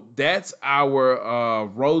 So that's our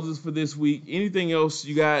roses for this week. Anything else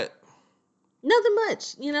you got? Nothing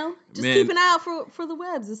much, you know. Just keep an eye out for the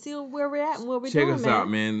webs and see where we're at and what we're doing, man. Check us out,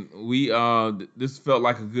 man. We this felt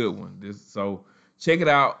like a good one. So check it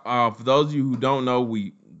out. For those of you who don't know,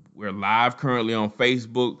 we're live currently on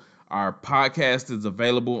Facebook. Our podcast is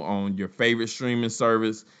available on your favorite streaming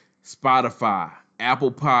service: Spotify,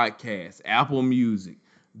 Apple Podcasts, Apple Music,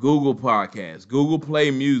 Google Podcasts, Google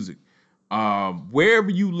Play Music.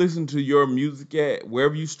 Wherever you listen to your music at,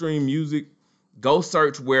 wherever you stream music, go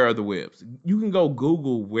search Where Are the Webs. You can go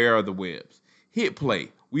Google Where Are the Webs. Hit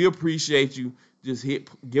play. We appreciate you. Just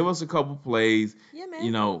give us a couple plays. Yeah, man.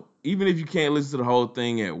 You know, even if you can't listen to the whole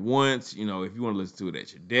thing at once, you know, if you want to listen to it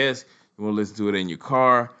at your desk, you want to listen to it in your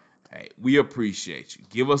car, hey, we appreciate you.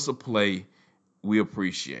 Give us a play. We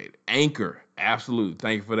appreciate it. Anchor, absolutely.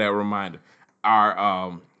 Thank you for that reminder.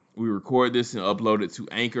 We record this and upload it to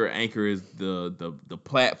Anchor. Anchor is the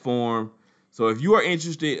platform. So if you are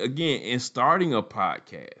interested, again, in starting a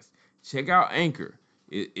podcast, check out Anchor.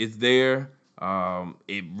 It's there.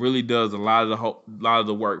 It really does a lot of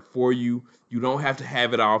the work for you. You don't have to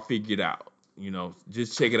have it all figured out. You know,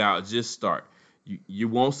 just check it out. Just start. You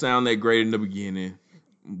won't sound that great in the beginning.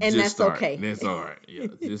 And just that's start. okay. That's all right. Yeah,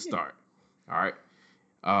 just start. All right.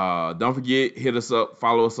 Don't forget, hit us up,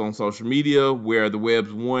 follow us on social media.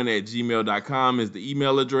 wherearethewebs1@gmail.com is the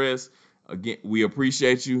email address. Again, we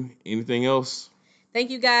appreciate you. Anything else?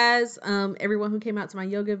 Thank you guys, everyone who came out to my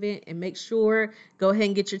yoga event, and make sure go ahead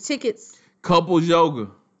and get your tickets. Couples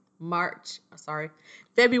Yoga.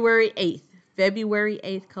 February 8th. February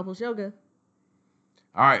 8th, Couples Yoga.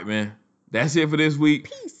 All right, man. That's it for this week.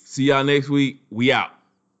 Peace. See y'all next week. We out.